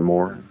school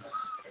anymore.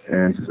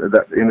 And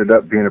that ended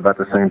up being about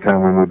the same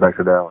time we moved back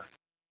to Dallas.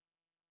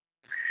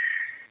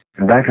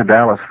 And back to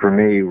Dallas for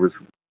me was,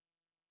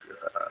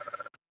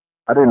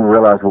 I didn't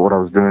realize what I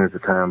was doing at the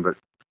time, but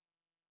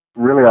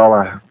really all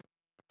I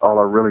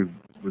really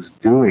was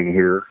doing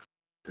here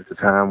at the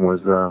time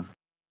was, I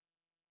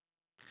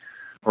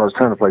was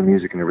trying to play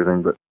music and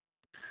everything, but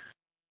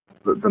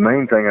the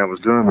main thing I was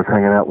doing was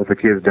hanging out with the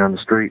kids down the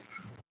street.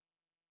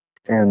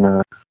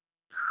 And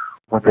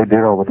what they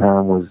did all the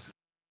time was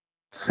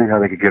see how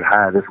they could get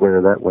high this way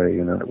or that way,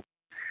 you know.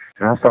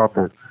 And I thought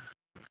that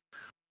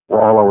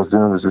all I was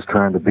doing was just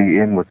trying to be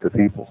in with the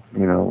people,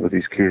 you know, with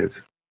these kids.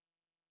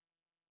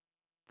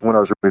 What I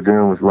was really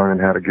doing was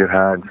learning how to get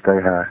high and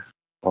stay high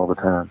all the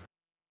time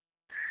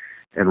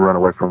and run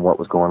away from what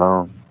was going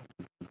on.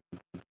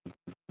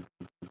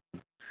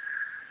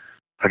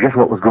 I guess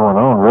what was going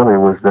on really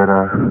was that,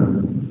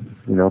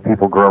 you know,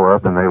 people grow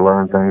up and they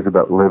learn things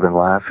about living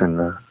life and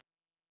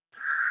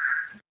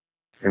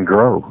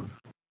grow.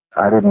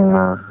 It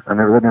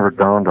never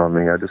dawned on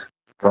me. I just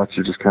thought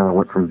you just kind of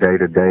went from day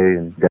to day,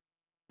 and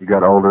you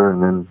got older,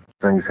 and then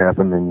things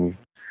happened, and you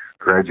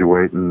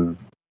graduate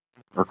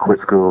or quit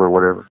school or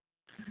whatever.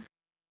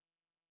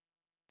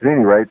 At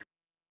any rate,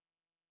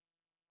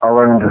 I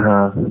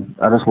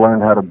just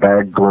learned how to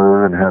bag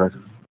glue and how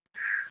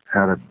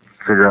to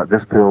figure out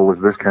this pill was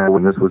this kind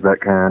and this was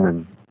that kind,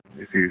 and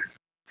if you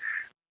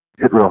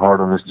hit real hard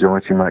on this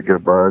joint, you might get a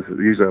buzz.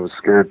 Usually I was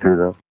scared to,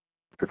 though,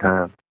 at the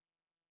time.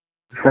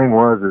 The thing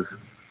was,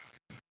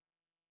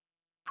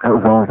 that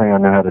was the only thing I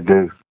knew how to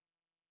do.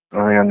 The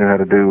only thing I knew how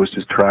to do was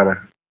just try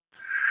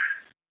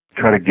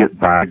to get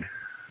by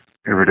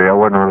every day. I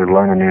wasn't really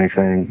learning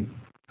anything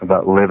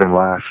about living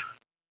life.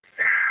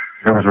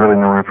 There was really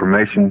no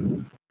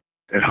information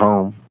at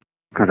home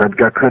because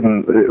I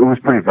couldn't. It was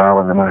pretty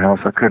violent in my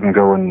house. I couldn't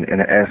go and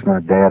ask my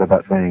dad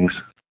about things.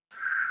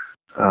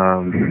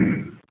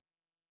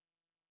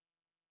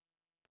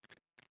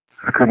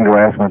 I couldn't go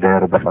ask my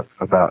dad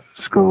about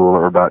school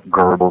or about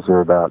girls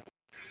or about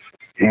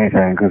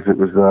anything because it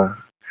was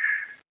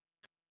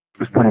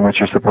pretty much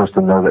you're supposed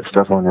to know that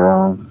stuff on your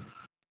own.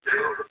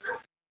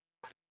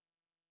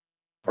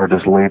 Or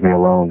just leave me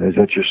alone. Is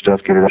that your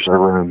stuff? Get it out of the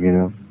room, you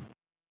know.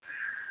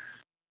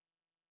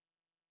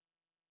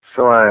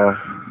 So I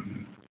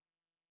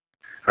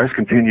just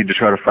continued to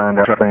try to find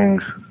out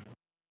things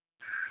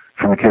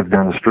from the kids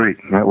down the street.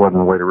 And that wasn't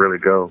the way to really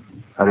go.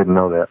 I didn't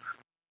know that.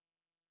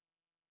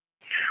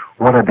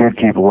 What I did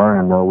keep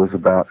learning, though, was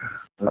about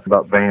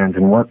bands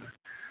and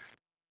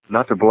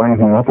not to blame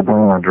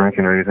my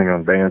drinking or anything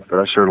on bands, but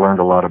I sure learned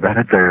a lot about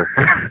it there.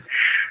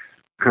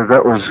 Because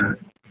that was,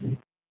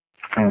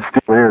 and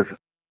still is,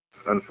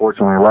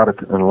 unfortunately,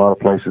 in a lot of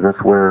places,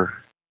 that's where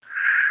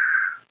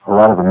a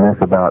lot of the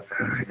myth about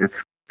it's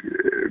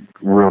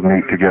real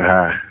neat to get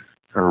high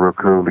or real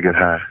cool to get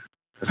high.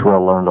 That's where I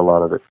learned a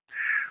lot of it.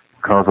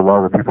 Because a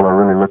lot of the people I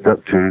really looked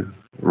up to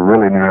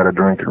really knew how to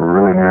drink and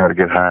really knew how to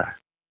get high.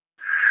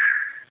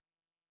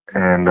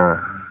 And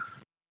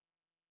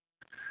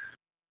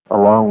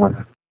along with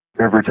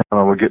every time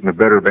I would get in a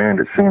better band,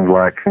 it seemed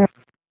like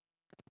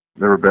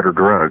there were better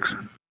drugs.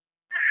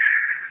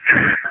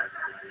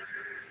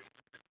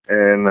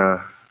 And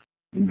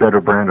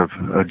better brand of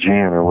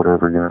gin or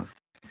whatever, you know.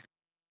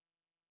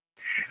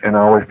 And I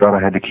always thought I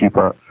had to keep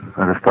up.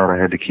 I just thought I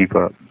had to keep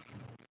up.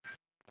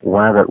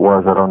 Why that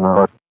was, I don't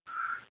know.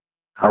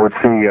 I would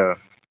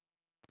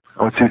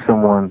see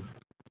someone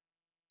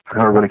who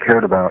I really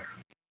cared about.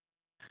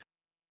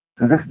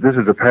 And this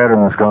is a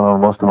pattern that's gone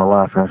on most of my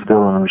life, and I still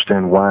don't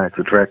understand why it's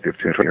attractive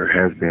to me, or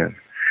has been.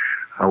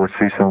 I would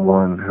see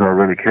someone who I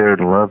really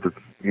cared and loved,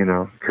 you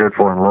know, cared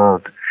for and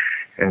loved,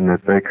 and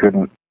that they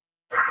couldn't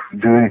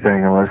do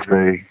anything unless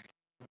they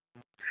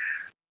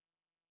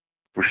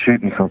were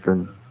shooting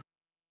something.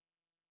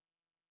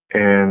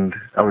 And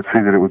I would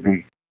see that it would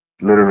be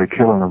literally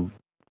killing them,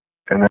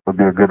 and that would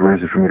be a good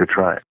reason for me to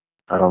try it.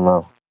 I don't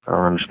know. I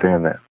don't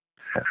understand that.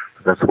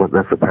 That's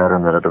the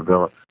pattern that I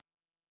developed.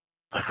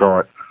 I saw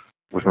it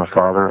with my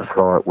father. I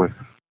saw it with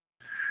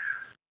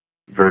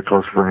very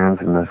close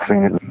friends, and I've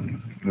seen it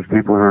with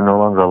people who are no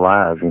longer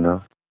alive, you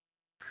know.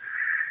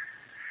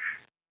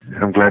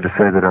 I'm glad to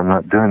say that I'm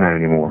not doing that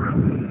anymore.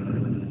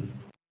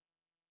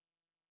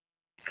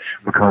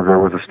 Because there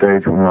was a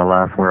stage in my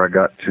life where I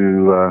got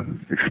to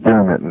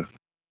experimenting.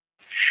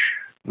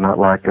 Not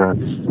like I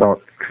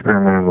thought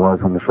experimenting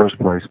was in the first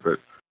place, but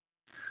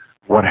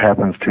what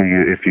happens to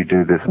you if you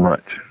do this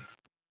much,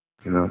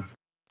 you know.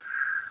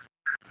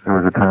 There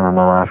was a time in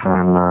my life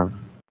when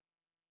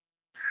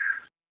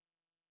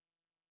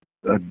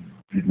a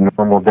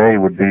normal day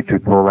would be to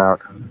pull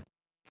out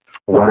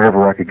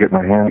whatever I could get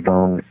my hands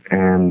on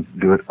and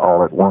do it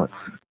all at once.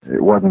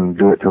 It wasn't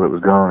do it till it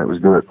was gone. It was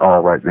do it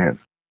all right then.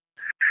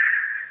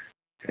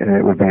 And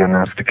it would be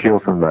enough to kill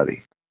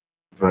somebody.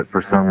 But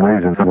for some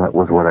reason, that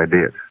was what I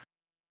did.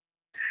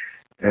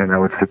 And I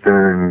would sit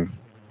there and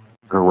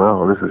go,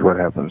 well, this is what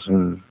happens,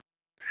 and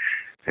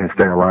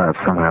stay alive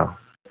somehow.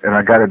 And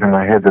I got it in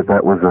my head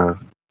that was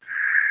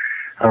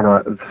I don't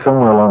know,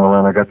 somewhere along the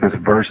line I got this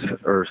verse,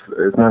 or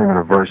it's not even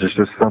a verse, it's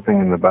just something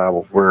in the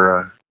Bible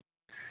where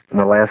in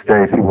the last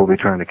days people will be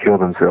trying to kill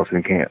themselves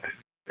and can't.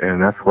 And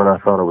that's what I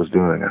thought I was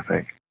doing, I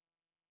think.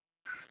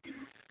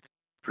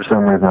 For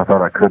some reason I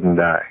thought I couldn't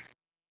die.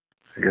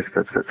 I guess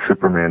that's that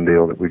Superman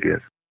deal that we get.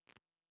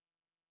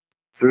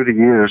 Through the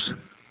years,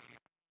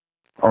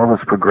 all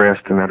this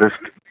progressed, and I just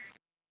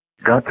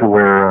got to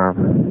where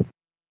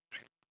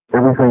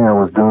everything I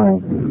was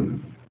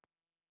doing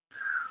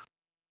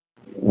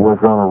was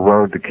on a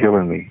road to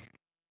killing me.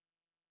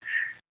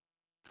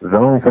 The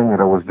only thing that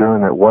I was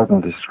doing that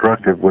wasn't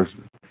destructive was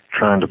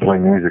trying to play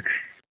music.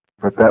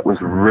 But that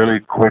was really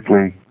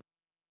quickly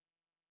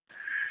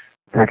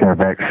taking a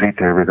back seat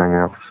to everything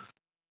else.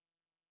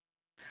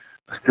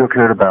 I still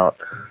cared about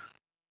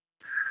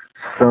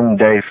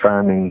someday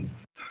finding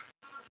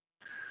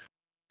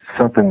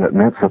something that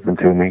meant something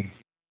to me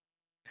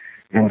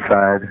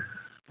inside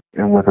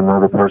and with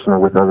another person or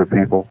with other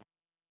people.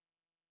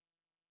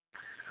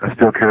 I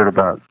still cared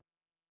about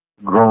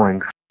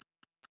growing,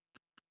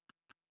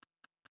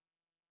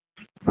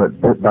 but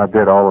bit by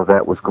bit all of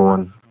that was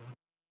going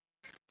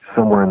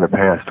somewhere in the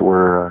past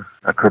where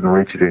I couldn't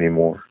reach it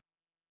anymore.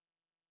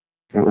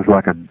 It was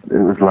like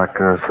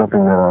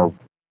something that I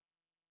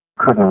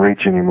couldn't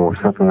reach anymore,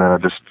 something that I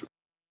just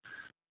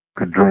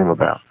could dream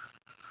about.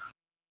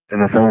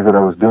 And the things that I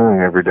was doing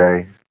every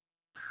day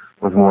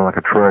was more like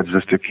a trudge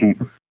just to keep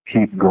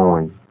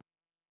going,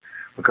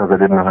 because I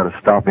didn't know how to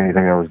stop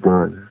anything I was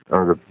doing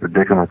or the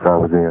predicaments I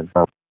was in.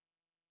 And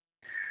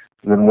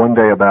then one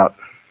day, about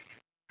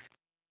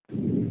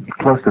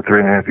close to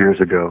 3.5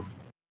 years ago,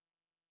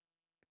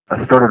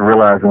 I started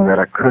realizing that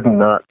I could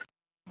not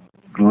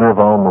live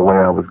on the way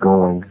I was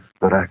going,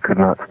 but I could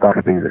not stop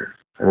it either.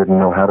 I didn't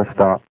know how to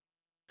stop.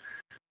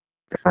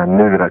 I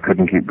knew that I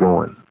couldn't keep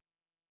going.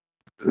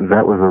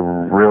 That was a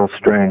real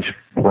strange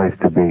place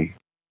to be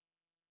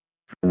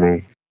for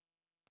me,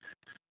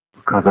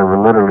 because I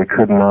literally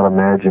could not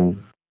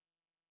imagine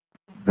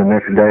the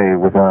next day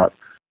without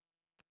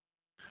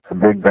a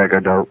big bag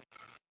of dope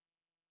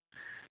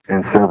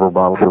and several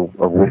bottles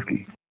of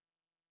whiskey.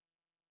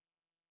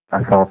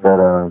 I thought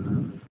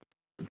that,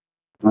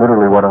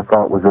 literally what I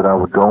thought was that I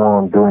would go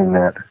on doing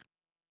that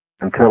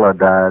until I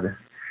died,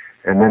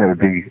 and then it would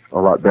be a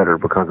lot better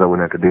because I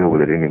wouldn't have to deal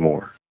with it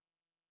anymore.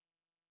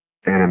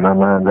 And in my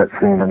mind, that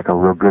seemed like a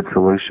real good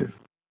solution,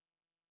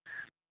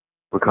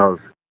 because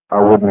I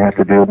wouldn't have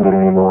to deal with it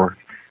anymore,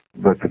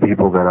 but the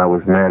people that I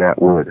was mad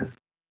at would.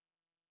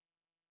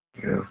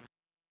 You know,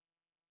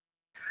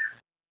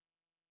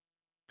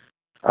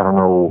 I don't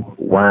know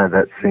why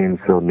that seemed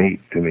so neat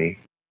to me.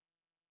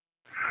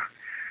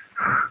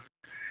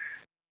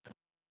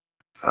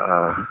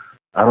 I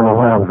don't know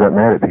why I was that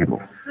mad at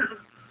people.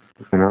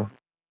 You know,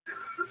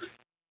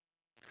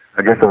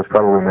 I guess I was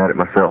probably mad at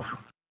myself.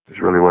 Is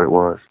really what it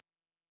was.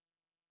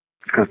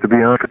 Because to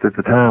be honest, at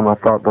the time, I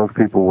thought those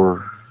people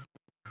were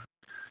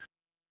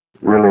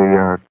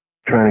really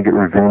trying to get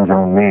revenge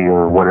on me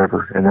or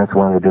whatever, and that's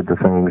why they did the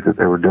things that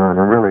they were doing.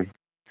 And really,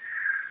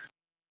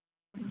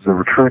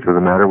 the truth of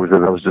the matter was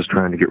that I was just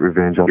trying to get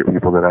revenge on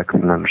people that I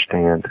couldn't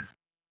understand.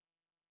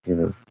 You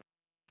know.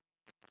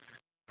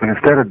 But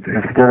instead of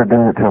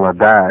doing it till I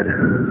died,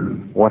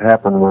 what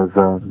happened was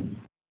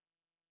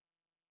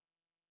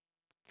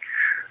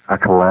I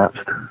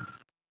collapsed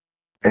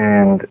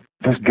and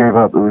just gave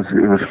up. It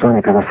was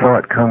funny because I saw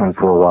it coming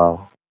for a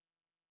while,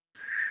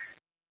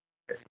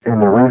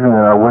 and the reason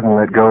that I wouldn't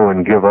let go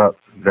and give up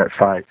that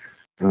fight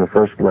in the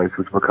first place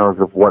was because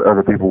of what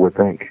other people would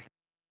think.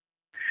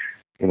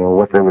 You know,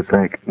 what they would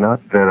think.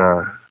 Not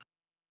that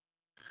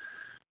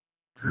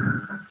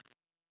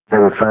they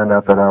would find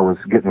out that I was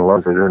getting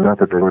lost, or not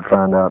that they would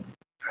find out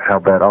how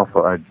bad off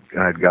I'd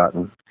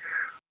gotten,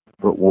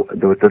 but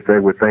that they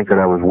would think that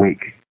I was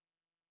weak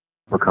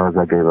because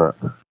I gave up.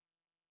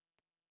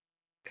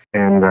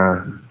 And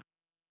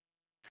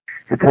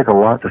it'd take a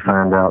lot to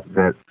find out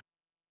that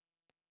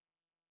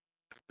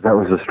that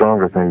was the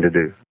stronger thing to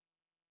do,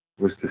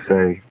 was to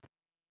say,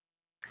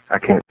 I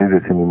can't do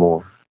this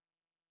anymore.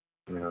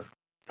 You know,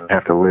 I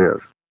have to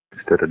live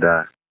instead of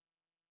die.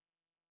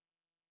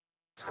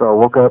 So I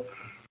woke up,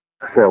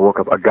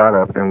 I got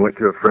up and went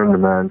to a friend of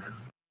mine's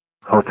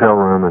hotel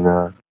room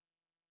and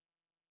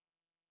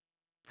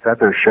sat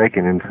there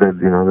shaking and said,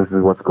 you know, this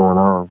is what's going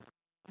on.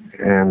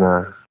 And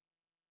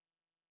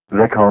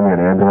they called me an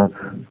ambulance.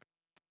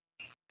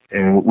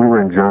 And we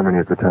were in Germany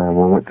at the time.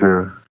 We went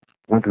to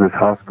this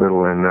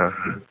hospital, and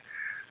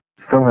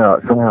somehow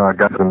I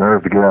got the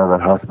nerve to get out of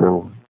that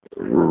hospital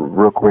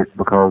real quick,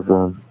 because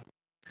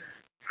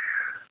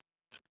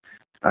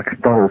I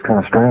thought it was kind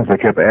of strange. They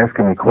kept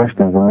asking me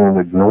questions and then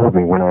ignored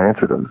me when I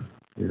answered them.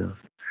 You know.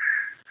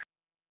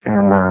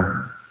 And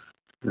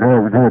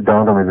then it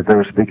dawned on me that they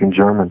were speaking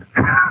German.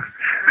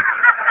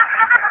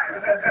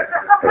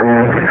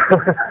 And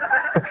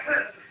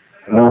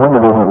no wonder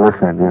they weren't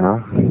listening, you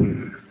know.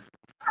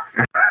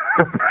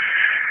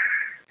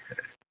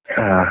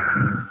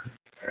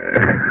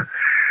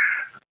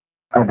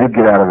 I did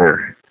get out of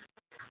there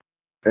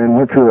and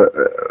went to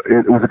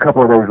it was a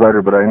couple of days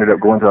later, but I ended up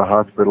going to a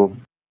hospital,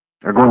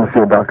 or going to see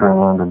a doctor in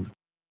London.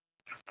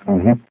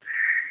 And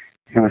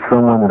he was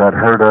someone that I'd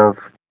heard of,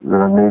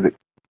 that I knew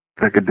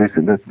that could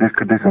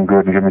do some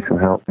good and give me some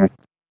help. And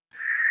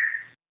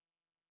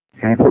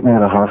he put me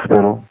in a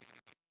hospital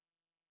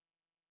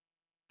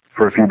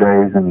for a few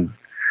days and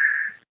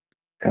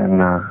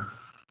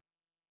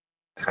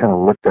just kind of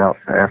looked out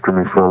after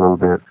me for a little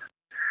bit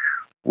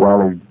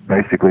while he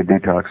basically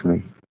detoxed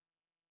me.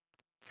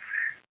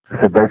 I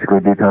said basically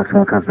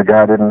detoxing because the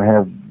guy didn't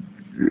have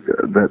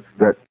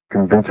that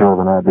conventional of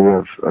an idea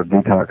of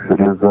detox. It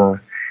was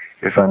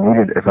if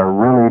I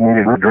really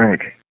needed a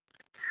drink,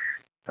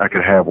 I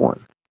could have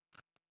one.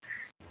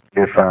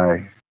 If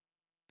I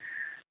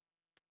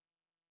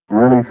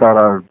really thought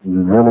I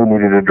really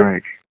needed a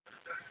drink,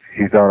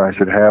 he thought I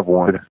should have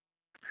one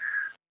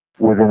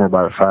within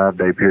about a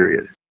 5-day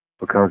period.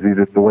 Because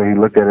the way he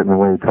looked at it and the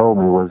way he told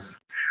me was,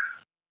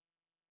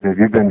 if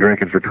you've been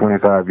drinking for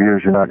 25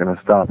 years, you're not going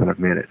to stop in a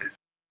minute,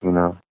 you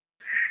know.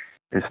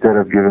 Instead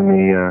of giving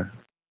me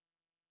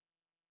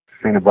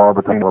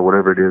phenobarbital or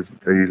whatever it is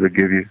they usually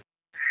give you,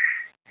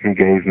 he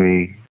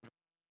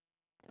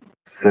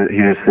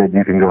just said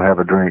you can go have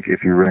a drink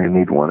if you really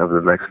need one over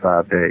the next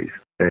 5 days.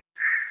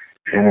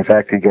 And in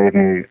fact, he gave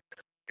me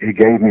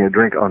a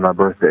drink on my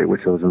birthday,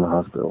 which I was in the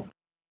hospital.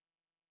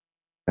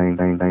 Bang,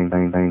 bang, bang,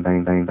 bang, bang,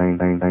 bang, bang, bang,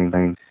 bang, bang,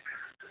 bang.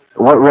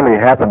 What really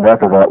happened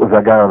after that was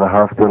I got out of the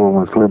hospital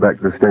and flew back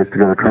to the States to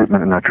go to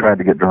treatment, and I tried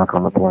to get drunk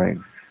on the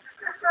plane.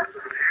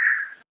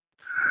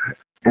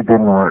 It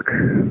didn't work.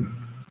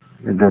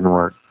 It didn't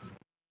work.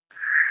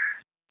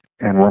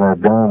 And what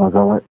I've done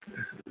was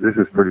this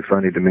is pretty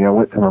funny to me, I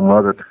went to my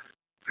mother.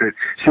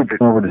 She'd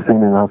come over to see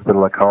me in the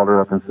hospital. I called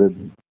her up and said,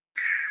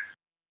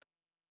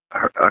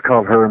 I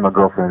called her and my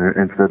girlfriend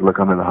and said, look,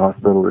 I'm in the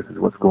hospital. This is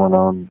what's going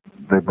on.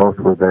 They both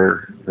were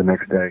there the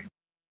next day.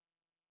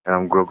 And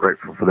I'm real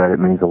grateful for that. It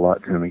means a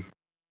lot to me.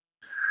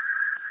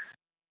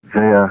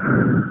 We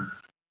were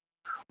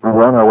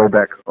on our way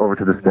back over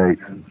to the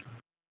States.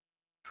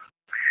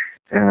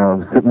 And I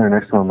was sitting there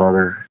next to my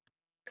mother,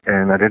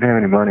 and I didn't have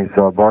any money,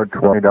 so I borrowed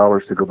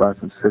 $20 to go buy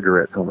some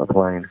cigarettes on the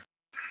plane.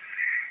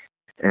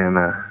 And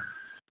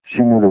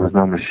she knew there was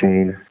no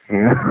machine,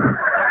 you know.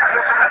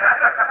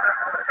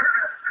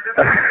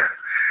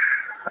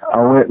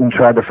 I went and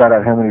tried to find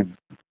out how many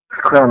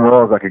Crown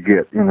Royals I could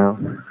get, you know.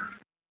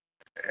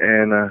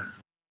 And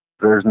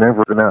there's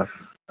never enough.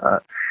 I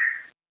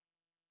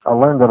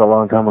learned that a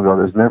long time ago.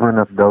 There's never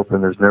enough dope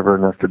and there's never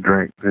enough to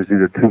drink. There's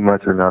either too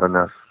much or not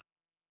enough.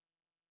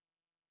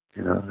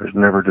 You know, there's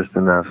never just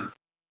enough.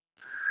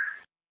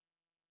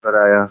 But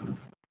I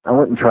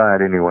went and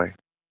tried anyway.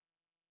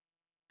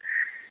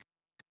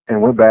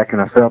 And went back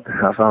and I found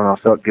I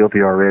felt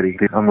guilty already.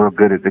 I'm real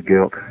good at the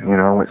guilt. You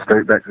know, I went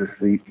straight back to the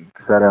seat,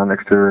 sat down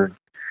next to her.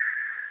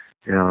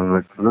 You know, and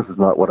like, this is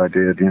not what I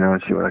did, you know,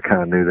 and I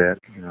kind of knew that,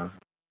 you know.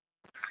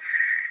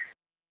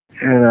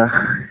 And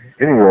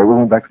anyway, we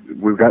went back.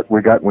 We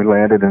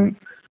landed, and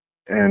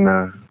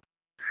I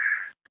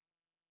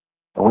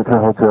went to a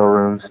hotel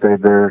room,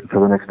 stayed there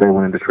until the next day.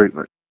 Went into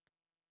treatment.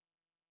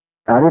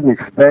 I didn't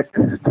expect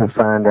to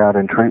find out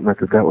in treatment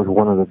that was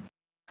one of the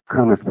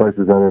coolest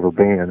places I'd ever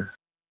been.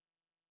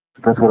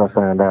 But that's what I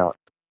found out.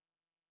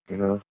 You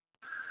know,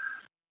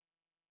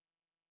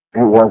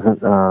 it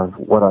wasn't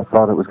what I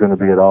thought it was going to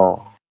be at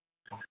all.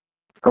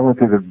 I went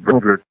through the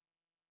regular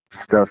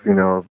stuff, you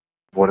know.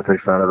 What if they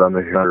found out I'm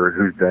the hunter,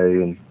 whose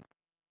day, and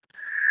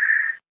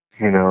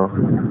you know,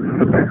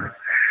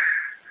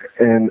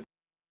 and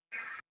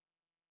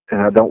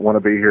I don't want to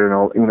be here and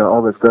all, you know,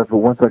 all that stuff. But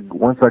once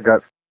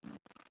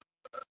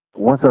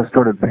I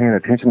started paying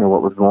attention to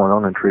what was going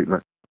on in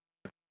treatment,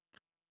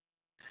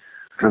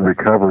 to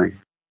recovery,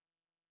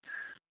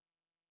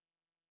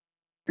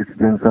 it's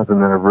been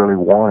something that I've really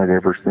wanted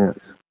ever since.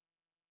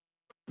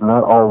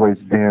 Not always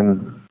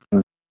been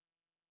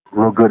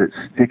real good at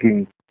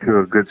sticking to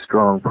a good,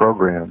 strong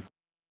program,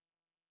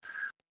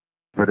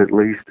 but at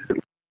least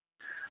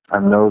I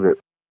know that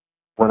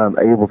when I'm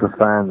able to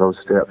find those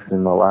steps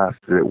in my life,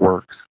 that it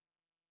works.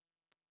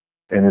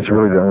 And it's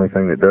really the only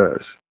thing that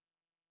does.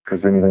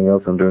 Because anything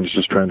else I'm doing is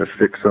just trying to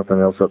fix something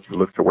else up to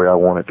look the way I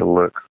want it to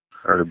look,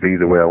 or to be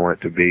the way I want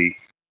it to be.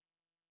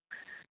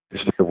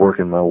 It's just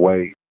working my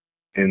way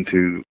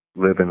into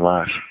living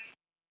life.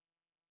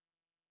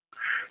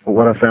 But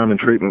what I found in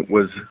treatment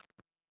was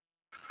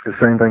the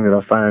same thing that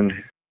I find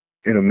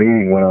in a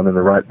meeting when I'm in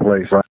the right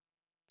place, right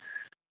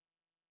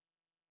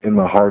in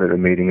my heart at a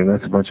meeting, and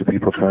that's a bunch of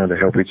people trying to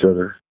help each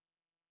other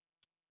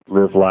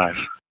live life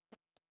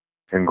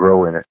and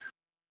grow in it.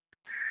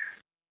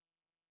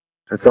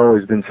 It's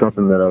always been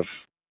something that I've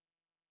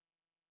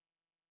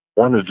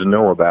wanted to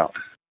know about,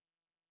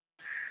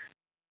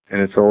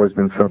 and it's always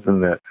been something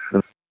that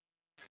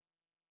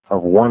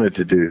I've wanted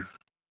to do.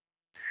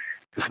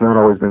 It's not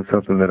always been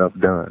something that I've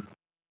done.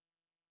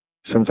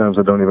 Sometimes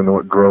I don't even know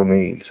what grow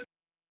means,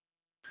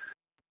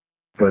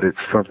 but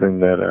it's something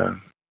that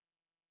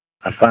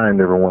I find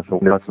every once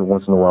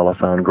in a while. I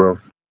find growth,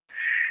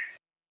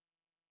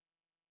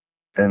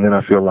 and then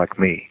I feel like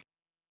me.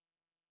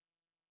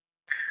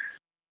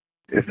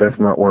 If that's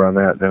not where I'm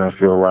at, then I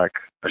feel like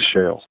a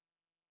shell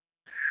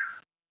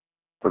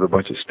with a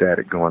bunch of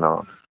static going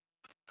on.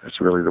 That's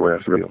really the way I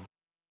feel.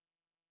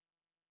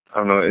 I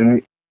don't know.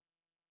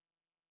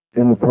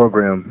 In the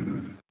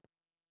program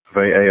of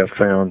AA, I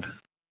found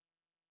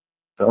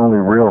the only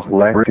real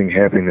lasting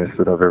happiness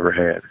that I've ever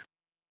had.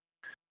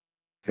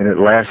 And it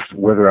lasts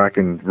whether I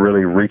can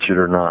really reach it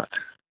or not.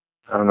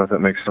 I don't know if that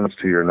makes sense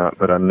to you or not,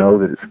 but I know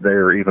that it's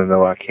there even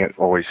though I can't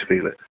always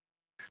feel it.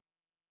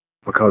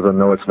 because I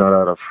know it's not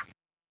out of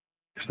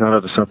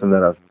something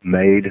that I've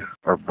made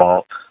or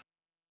bought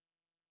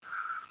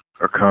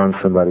or conned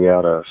somebody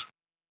out of.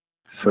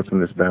 It's something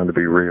that's bound to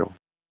be real.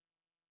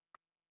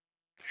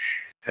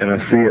 And I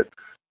see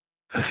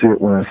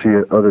it when I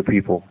see other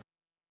people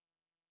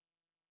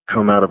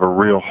come out of a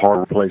real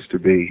hard place to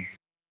be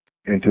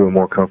into a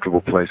more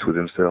comfortable place with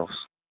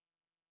themselves.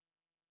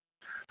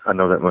 I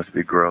know that must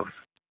be growth.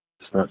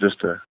 It's not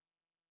just a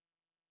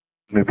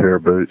new pair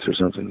of boots or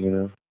something, you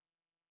know.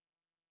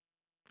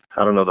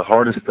 I don't know, the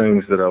hardest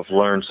things that I've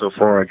learned so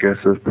far, I guess,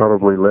 is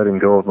probably letting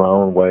go of my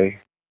own way,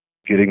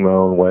 getting my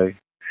own way,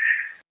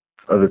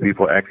 other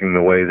people acting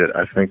the way that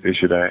I think they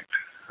should act,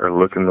 or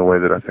looking the way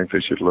that I think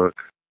they should look.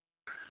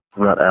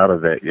 I'm not out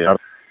of that yet.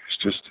 It's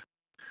just,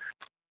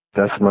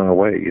 that's my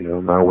way, you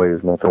know. My way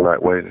is not the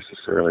right way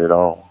necessarily at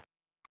all.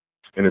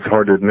 And it's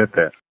hard to admit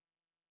that.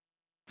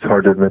 It's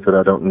hard to admit that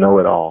I don't know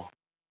it all.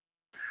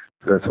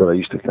 That's what I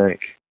used to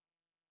think.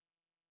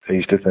 I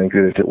used to think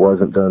that if it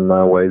wasn't done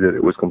my way, that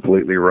it was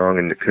completely wrong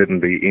and it couldn't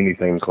be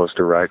anything close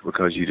to right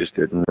because you just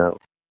didn't know.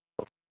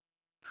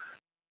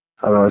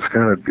 I don't know,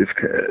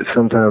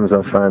 sometimes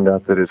I find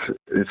out that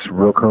it's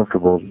real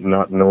comfortable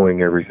not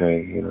knowing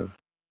everything, you know,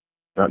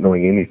 not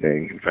knowing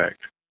anything, in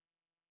fact.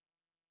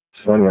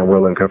 It's funny, I'm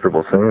well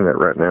uncomfortable saying that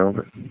right now,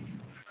 but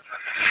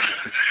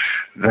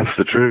that's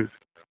the truth.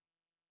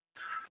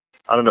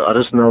 I don't know, I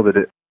just know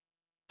that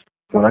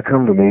when I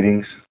come to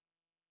meetings,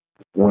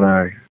 when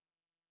I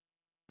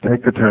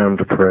take the time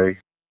to pray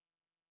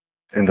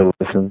and to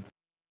listen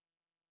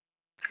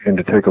and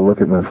to take a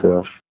look at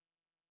myself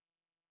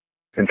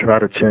and try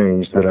to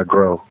change, that I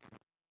grow.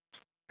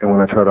 And when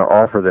I try to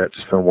offer that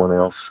to someone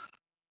else,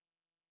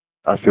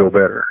 I feel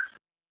better.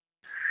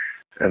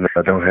 And that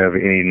I don't have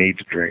any need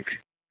to drink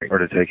or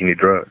to take any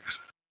drugs.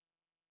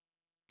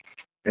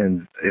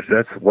 And if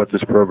that's what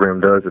this program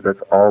does, if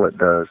that's all it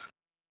does,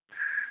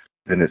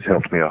 then it's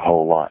helped me a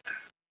whole lot.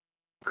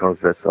 Because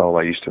that's all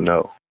I used to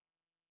know,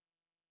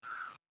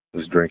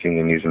 was drinking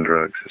and using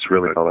drugs. It's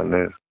really all I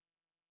knew.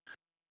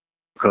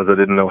 Because I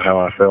didn't know how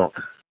I felt.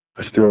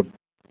 I still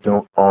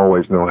don't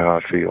always know how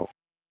I feel.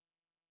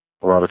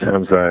 A lot of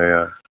times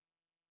I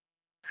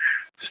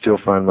still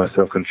find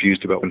myself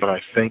confused about what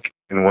I think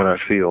and what I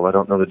feel. I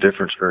don't know the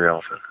difference very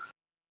often.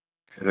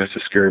 And that's a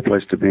scary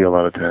place to be a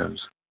lot of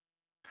times.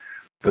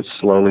 But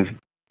slowly,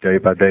 day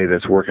by day,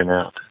 that's working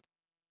out.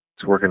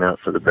 It's working out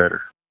for the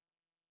better.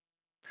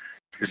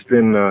 It's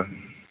been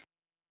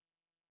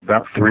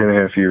about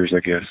 3.5 years, I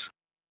guess.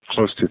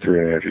 Close to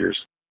 3.5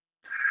 years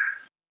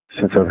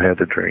since I've had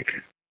the drink.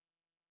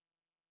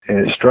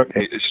 And it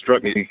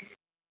struck me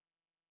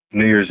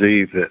New Year's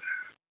Eve that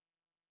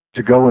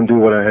to go and do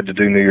what I had to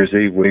do New Year's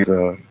Eve was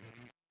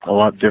a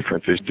lot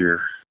different this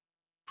year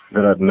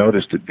than I'd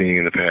noticed it being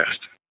in the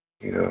past.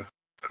 You know,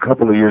 a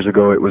couple of years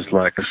ago it was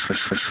like,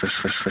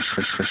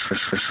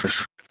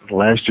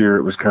 last year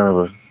it was kind of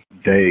a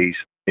daze.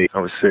 I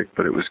was sick,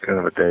 but it was kind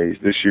of a daze.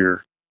 This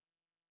year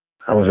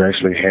I was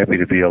actually happy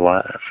to be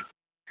alive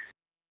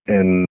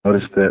and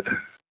noticed that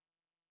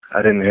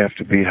I didn't have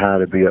to be high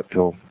to be up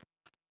till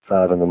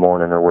 5 in the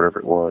morning or whatever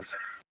it was,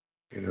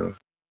 you know,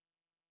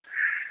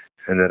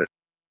 and that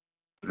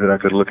I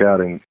could look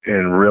out and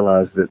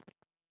realize that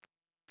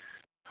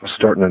I was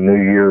starting a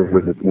new year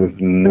with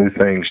new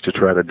things to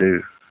try to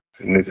do,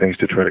 new things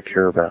to try to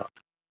care about.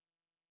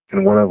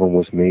 And one of them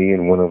was me,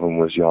 and one of them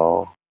was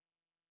y'all,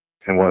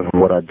 and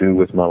what I do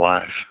with my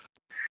life.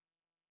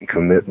 And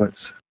commitments,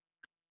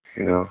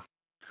 you know.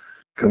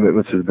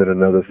 Commitments has been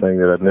another thing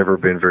that I've never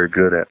been very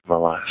good at in my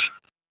life.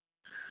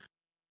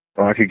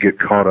 Or I could get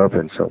caught up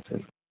in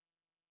something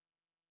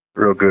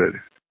real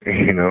good,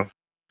 you know.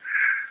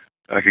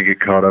 I could get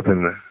caught up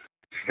in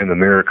the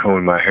mirror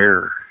combing my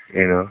hair,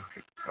 you know,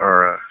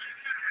 or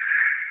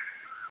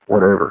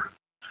whatever.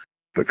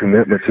 But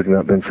commitments have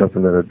not been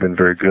something that I've been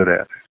very good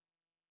at,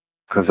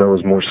 because I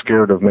was more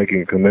scared of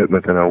making a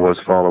commitment than I was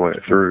following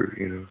it through,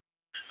 you know.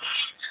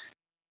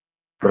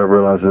 But I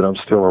realize that I'm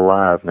still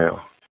alive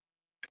now,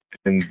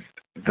 and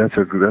that's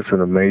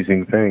an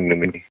amazing thing to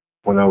me.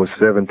 When I was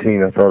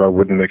 17, I thought I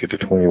wouldn't make it to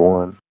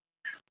 21.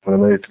 When I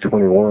made it to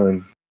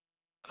 21,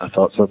 I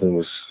thought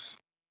something's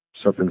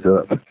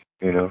up,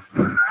 you know.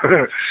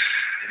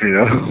 You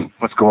know,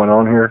 what's going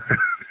on here?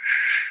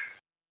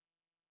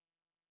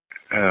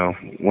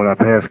 When I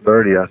passed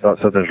 30, I thought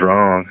something's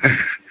wrong.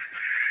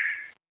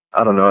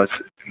 I don't know.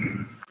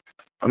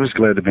 I'm just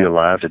glad to be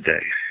alive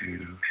today. You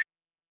know?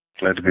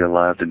 Glad to be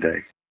alive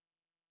today.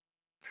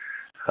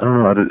 I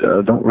don't know.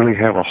 I don't really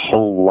have a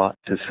whole lot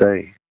to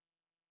say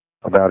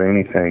about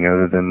anything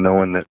other than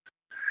knowing that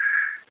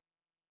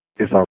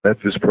if I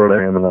let this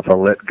program and if I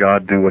let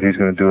God do what He's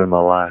going to do in my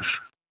life,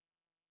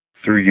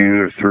 through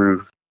you or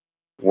through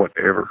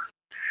whatever,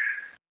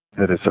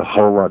 that it's a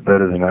whole lot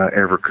better than I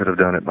ever could have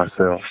done it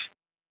myself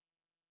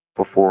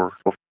before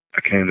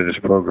I came to this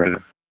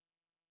program.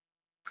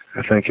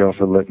 I thank y'all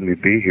for letting me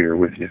be here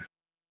with you.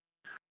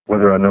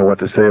 Whether I know what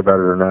to say about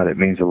it or not, it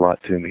means a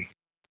lot to me.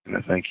 And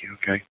I thank you,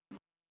 okay?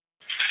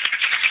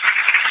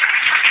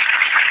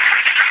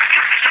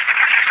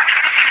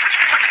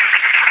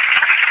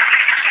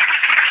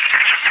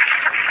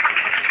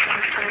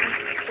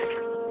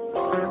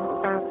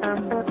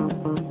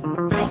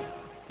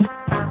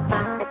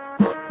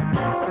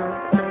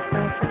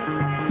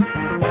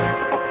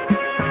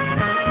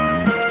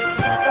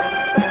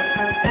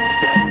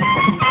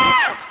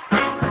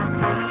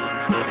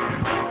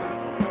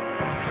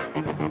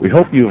 We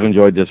hope you've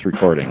enjoyed this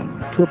recording.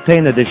 To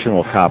obtain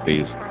additional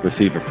copies,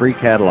 receive a free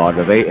catalog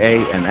of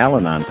AA and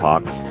Al-Anon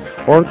talks,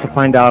 or to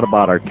find out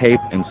about our tape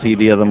and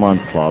CD of the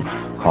Month clubs,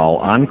 call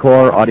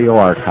Encore Audio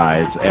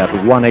Archives at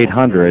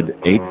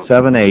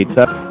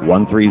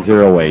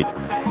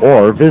 1-800-878-1308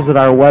 or visit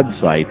our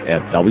website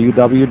at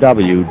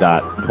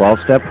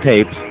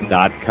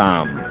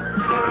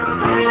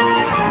www.12steptapes.com.